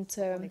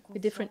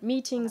different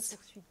meetings,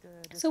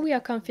 so we are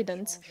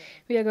confident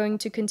we are going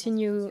to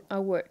continue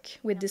our work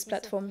with this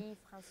platform.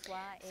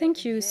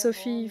 Thank you,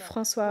 Sophie,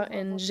 François,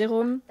 and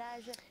Jérôme,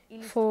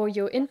 for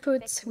your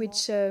input,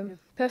 which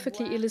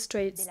perfectly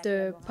illustrates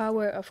the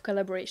power of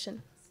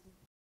collaboration.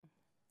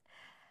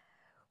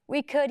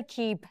 We could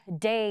keep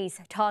days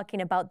talking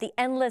about the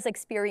endless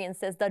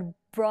experiences that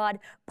brought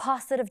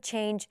positive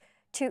change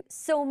to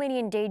so many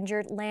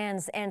endangered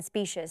lands and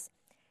species.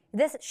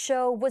 This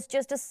show was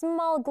just a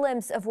small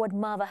glimpse of what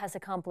MAVA has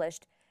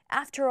accomplished.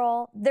 After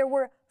all, there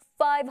were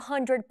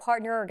 500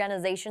 partner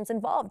organizations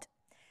involved.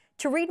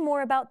 To read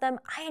more about them,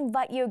 I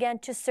invite you again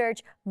to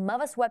search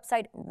MAVA's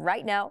website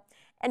right now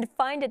and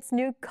find its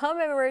new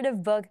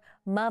commemorative book,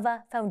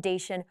 MAVA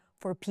Foundation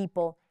for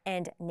People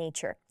and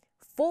Nature,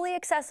 fully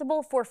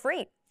accessible for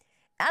free.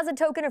 As a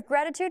token of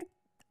gratitude,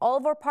 all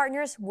of our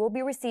partners will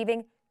be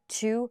receiving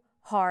 2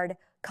 hard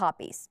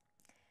copies.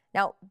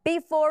 Now,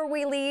 before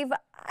we leave,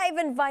 I've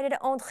invited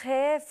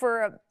André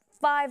for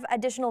 5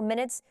 additional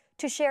minutes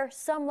to share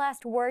some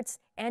last words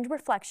and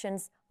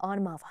reflections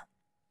on MAVA.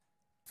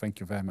 Thank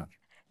you very much.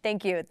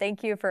 Thank you.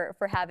 Thank you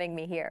for having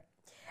me here.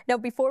 Now,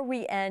 before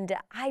we end,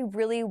 I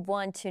really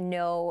want to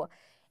know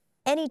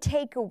any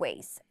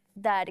takeaways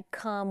that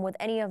come with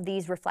any of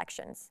these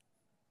reflections.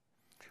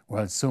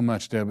 Well, so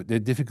much. They're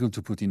difficult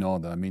to put in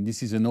order. I mean,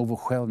 this is an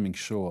overwhelming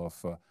show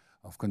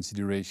of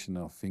consideration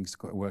of things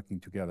working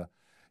together.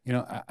 You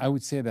know, I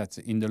would say that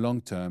in the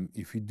long term,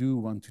 if we do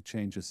want to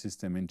change a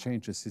system, and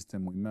change a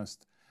system we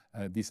must,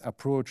 this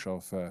approach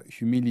of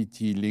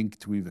humility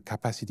linked with the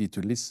capacity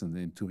to listen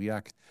and to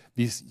react,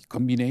 this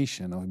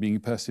combination of being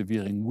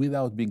persevering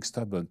without being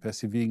stubborn,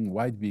 persevering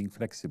while being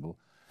flexible,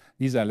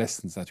 these are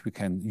lessons that we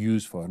can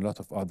use for a lot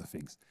of other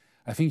things.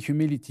 I think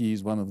humility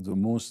is one of the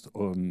most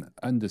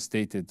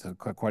understated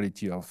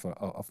quality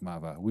of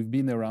MAVA. We've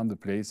been around the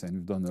place and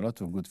we've done a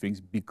lot of good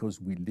things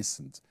because we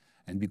listened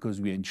and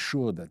because we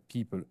ensured that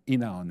people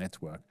in our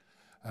network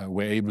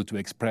were able to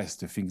express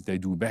the things they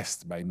do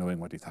best by knowing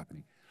what is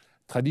happening.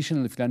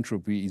 Traditional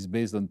philanthropy is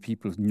based on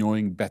people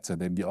knowing better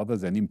than the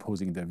others and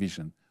imposing their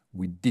vision.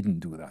 We didn't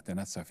do that, and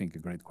that's, I think, a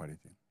great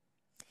quality.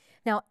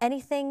 Now,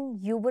 anything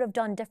you would have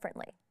done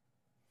differently?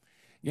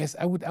 Yes,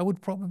 I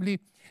would probably,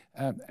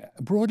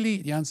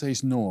 broadly, the answer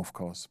is no, of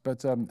course.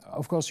 But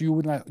of course, you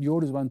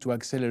always want to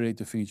accelerate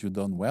the things you've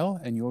done well,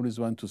 and you always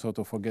want to sort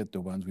of forget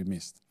the ones we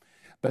missed.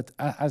 But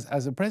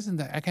as a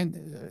president, I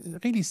can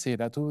really say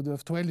that over the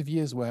 12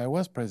 years where I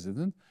was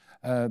president,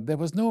 there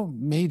was no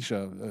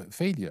major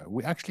failure.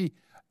 We actually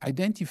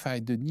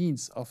identified the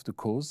needs of the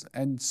cause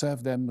and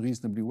served them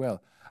reasonably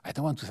well. I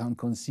don't want to sound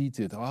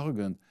conceited or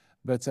arrogant,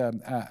 but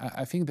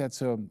I think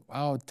that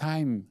our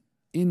time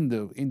in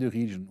the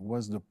region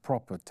was the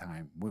proper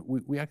time.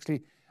 We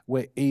actually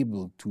were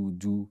able to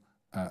do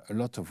a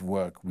lot of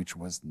work which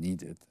was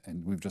needed.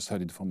 And we've just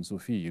heard it from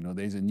Sophie, you know,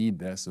 there's a need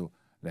there, so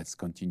let's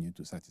continue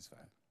to satisfy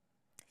it.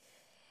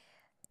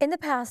 In the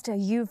past,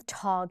 you've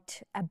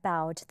talked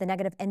about the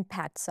negative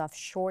impacts of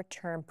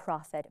short-term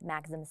profit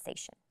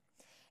maximization.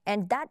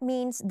 And that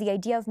means the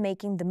idea of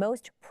making the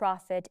most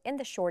profit in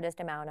the shortest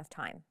amount of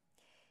time.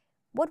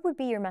 What would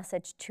be your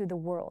message to the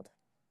world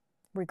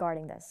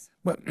regarding this?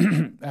 Well,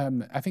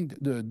 I think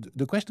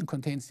the question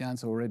contains the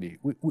answer already.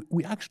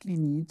 We actually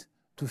need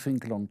to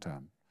think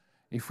long-term.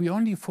 If we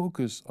only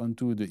focus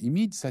onto the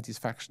immediate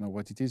satisfaction of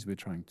what it is we're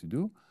trying to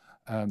do,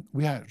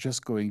 we are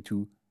just going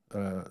to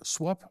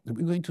swap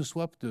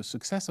the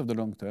success of the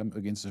long term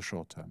against the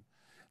short term.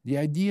 The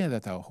idea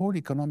that our whole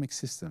economic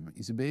system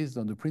is based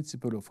on the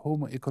principle of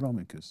Homo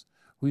economicus,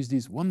 who is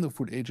this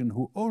wonderful agent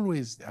who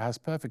always has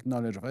perfect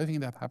knowledge of everything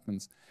that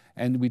happens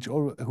and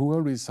who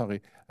always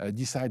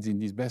decides in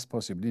his best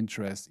possible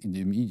interest in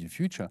the immediate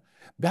future,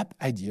 that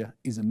idea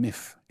is a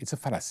myth. It's a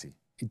fallacy.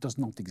 It does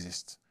not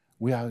exist.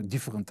 We are a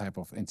different type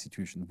of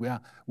institution. We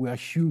are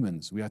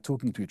humans. We are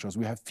talking to each other.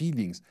 We have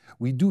feelings.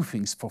 We do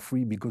things for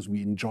free because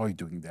we enjoy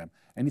doing them.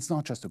 And it's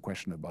not just a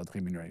question about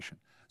remuneration.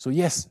 So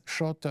yes,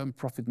 short-term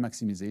profit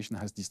maximization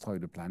has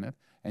destroyed the planet,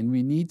 and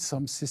we need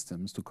some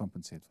systems to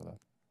compensate for that.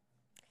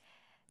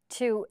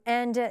 To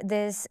end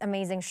this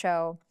amazing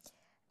show,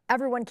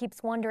 everyone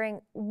keeps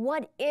wondering,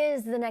 what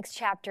is the next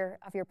chapter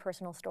of your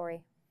personal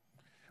story?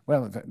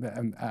 Well,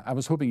 I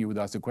was hoping you would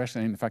ask the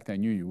question. In fact, I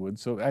knew you would.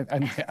 So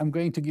I'm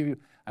going to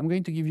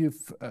give you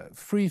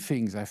three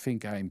things I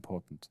think are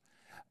important.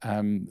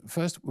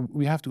 First,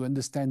 we have to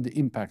understand the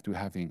impact we're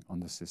having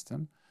on the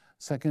system.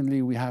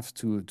 Secondly, we have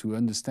to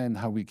understand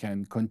how we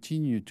can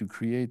continue to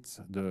create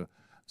the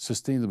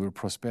sustainable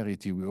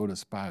prosperity we all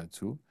aspire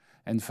to.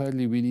 And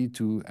thirdly, we need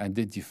to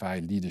identify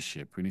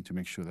leadership. We need to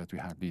make sure that we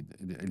have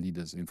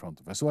leaders in front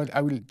of us. So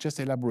I will just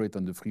elaborate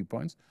on the 3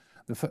 points.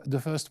 The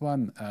first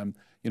one,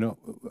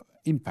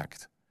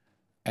 impact.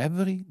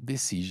 Every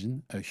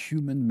decision a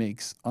human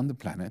makes on the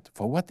planet,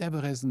 for whatever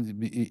reason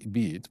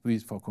be it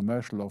for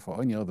commercial or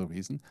for any other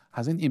reason,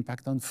 has an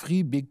impact on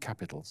 3 big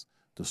capitals: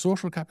 the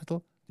social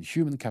capital, the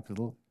human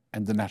capital,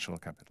 and the natural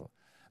capital.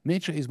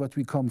 Nature is what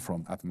we come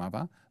from at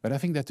MAVA, but I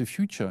think that the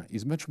future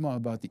is much more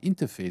about the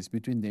interface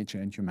between nature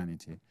and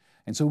humanity.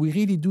 And so we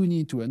really do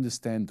need to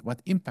understand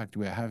what impact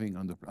we are having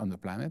on the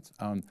planet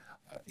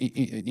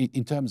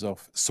in terms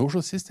of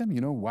social system,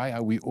 you know, why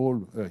are we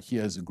all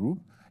here as a group?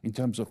 In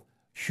terms of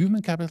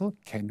human capital,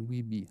 can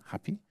we be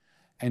happy?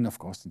 And of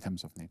course, in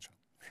terms of nature.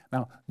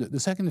 Now, the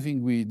second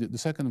thing the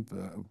second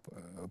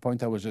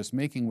point I was just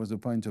making was the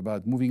point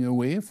about moving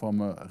away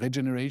from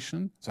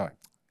regeneration. Sorry,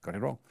 got it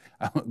wrong.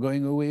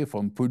 Going away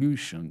from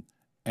pollution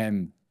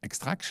and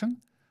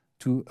extraction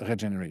to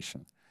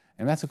regeneration.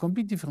 And that's a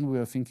completely different way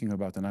of thinking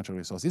about the natural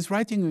resource. It's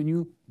writing a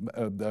new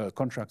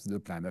contract to the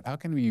planet. How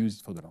can we use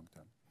it for the long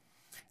term?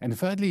 And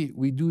thirdly,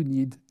 we do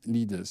need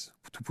leaders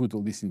to put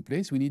all this in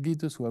place. We need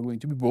leaders who are going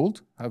to be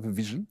bold, have a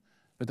vision,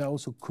 but are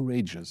also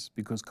courageous,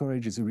 because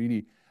courage is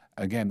really,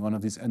 again, one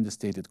of these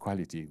understated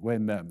qualities.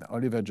 When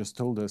Oliver just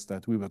told us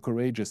that we were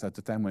courageous at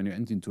the time when we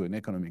went into an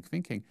economic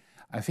thinking,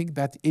 I think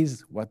that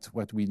is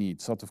what we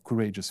need, sort of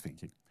courageous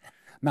thinking.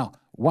 Now,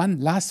 one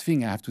last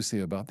thing I have to say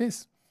about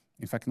this,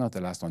 in fact, not the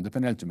last one, the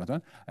penultimate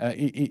one,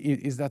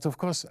 is that, of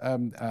course,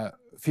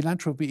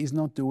 philanthropy is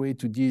not the way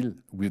to deal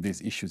with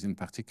these issues in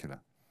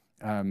particular.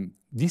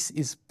 This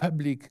is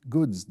public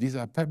goods. These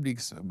are public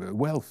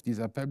wealth. These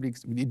are public,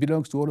 it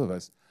belongs to all of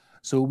us.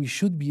 So we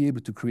should be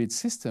able to create a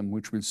system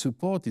which will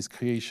support this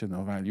creation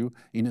of value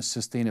in a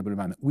sustainable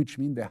manner, which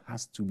means there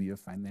has to be a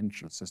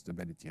financial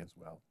sustainability as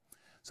well.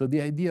 So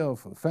the idea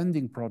of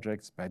funding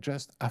projects by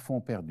just à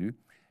fond perdu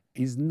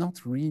is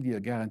not really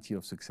a guarantee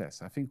of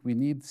success. I think we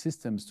need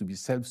systems to be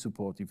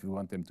self-supportive if we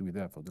want them to be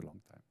there for the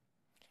long time.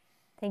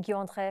 Thank you,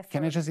 André.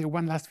 Can I just say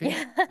one last thing?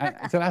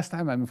 It's the last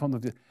time I'm in front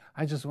of this.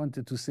 I just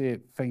wanted to say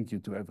thank you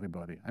to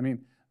everybody. I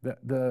mean,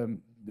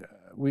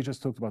 we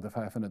just talked about the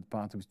 500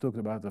 partners. We talked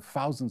about the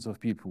thousands of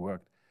people who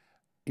worked.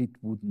 It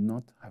would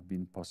not have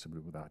been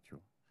possible without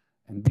you.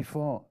 And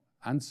before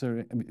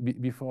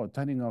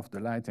turning off the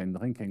light and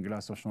drinking a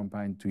glass of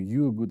champagne to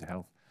your good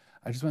health,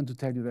 I just want to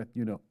tell you that,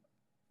 you know,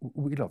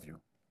 we love you.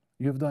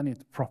 You've done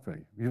it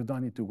properly. You've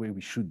done it the way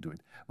we should do it.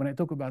 When I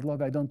talk about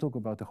love, I don't talk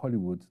about the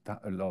Hollywood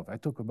love. I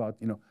talk about,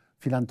 you know,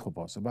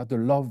 philanthropos, about the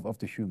love of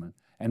the human.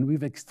 And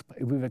we've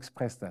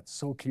expressed that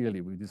so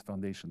clearly with this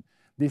foundation.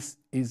 This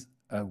is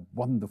a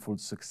wonderful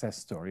success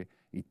story.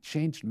 It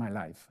changed my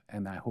life.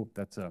 And I hope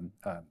that,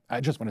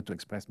 I just wanted to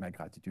express my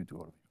gratitude to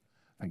all of you.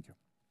 Thank you.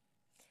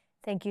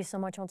 Thank you so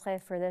much,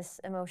 André, for this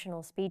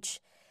emotional speech.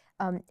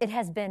 It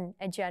has been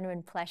a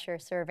genuine pleasure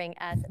serving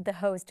as the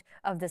host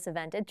of this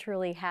event. It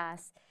truly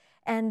has.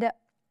 And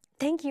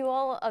thank you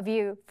all of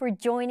you for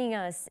joining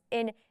us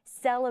in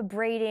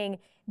celebrating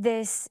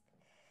this,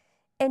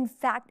 in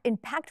fact,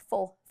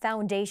 impactful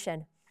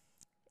foundation.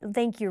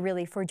 Thank you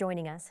really for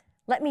joining us.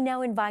 Let me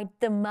now invite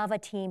the MAVA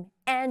team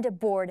and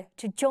board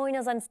to join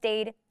us on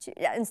stage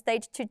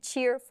to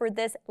cheer for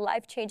this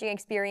life-changing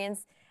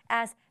experience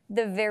as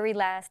the very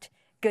last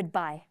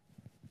goodbye.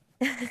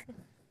 Can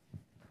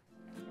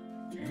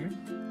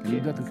you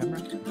do it on camera?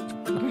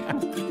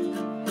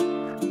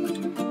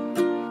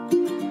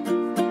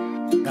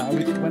 Now,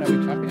 when are we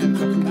clapping? Are we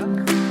clapping now?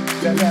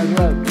 Yeah, as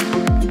well.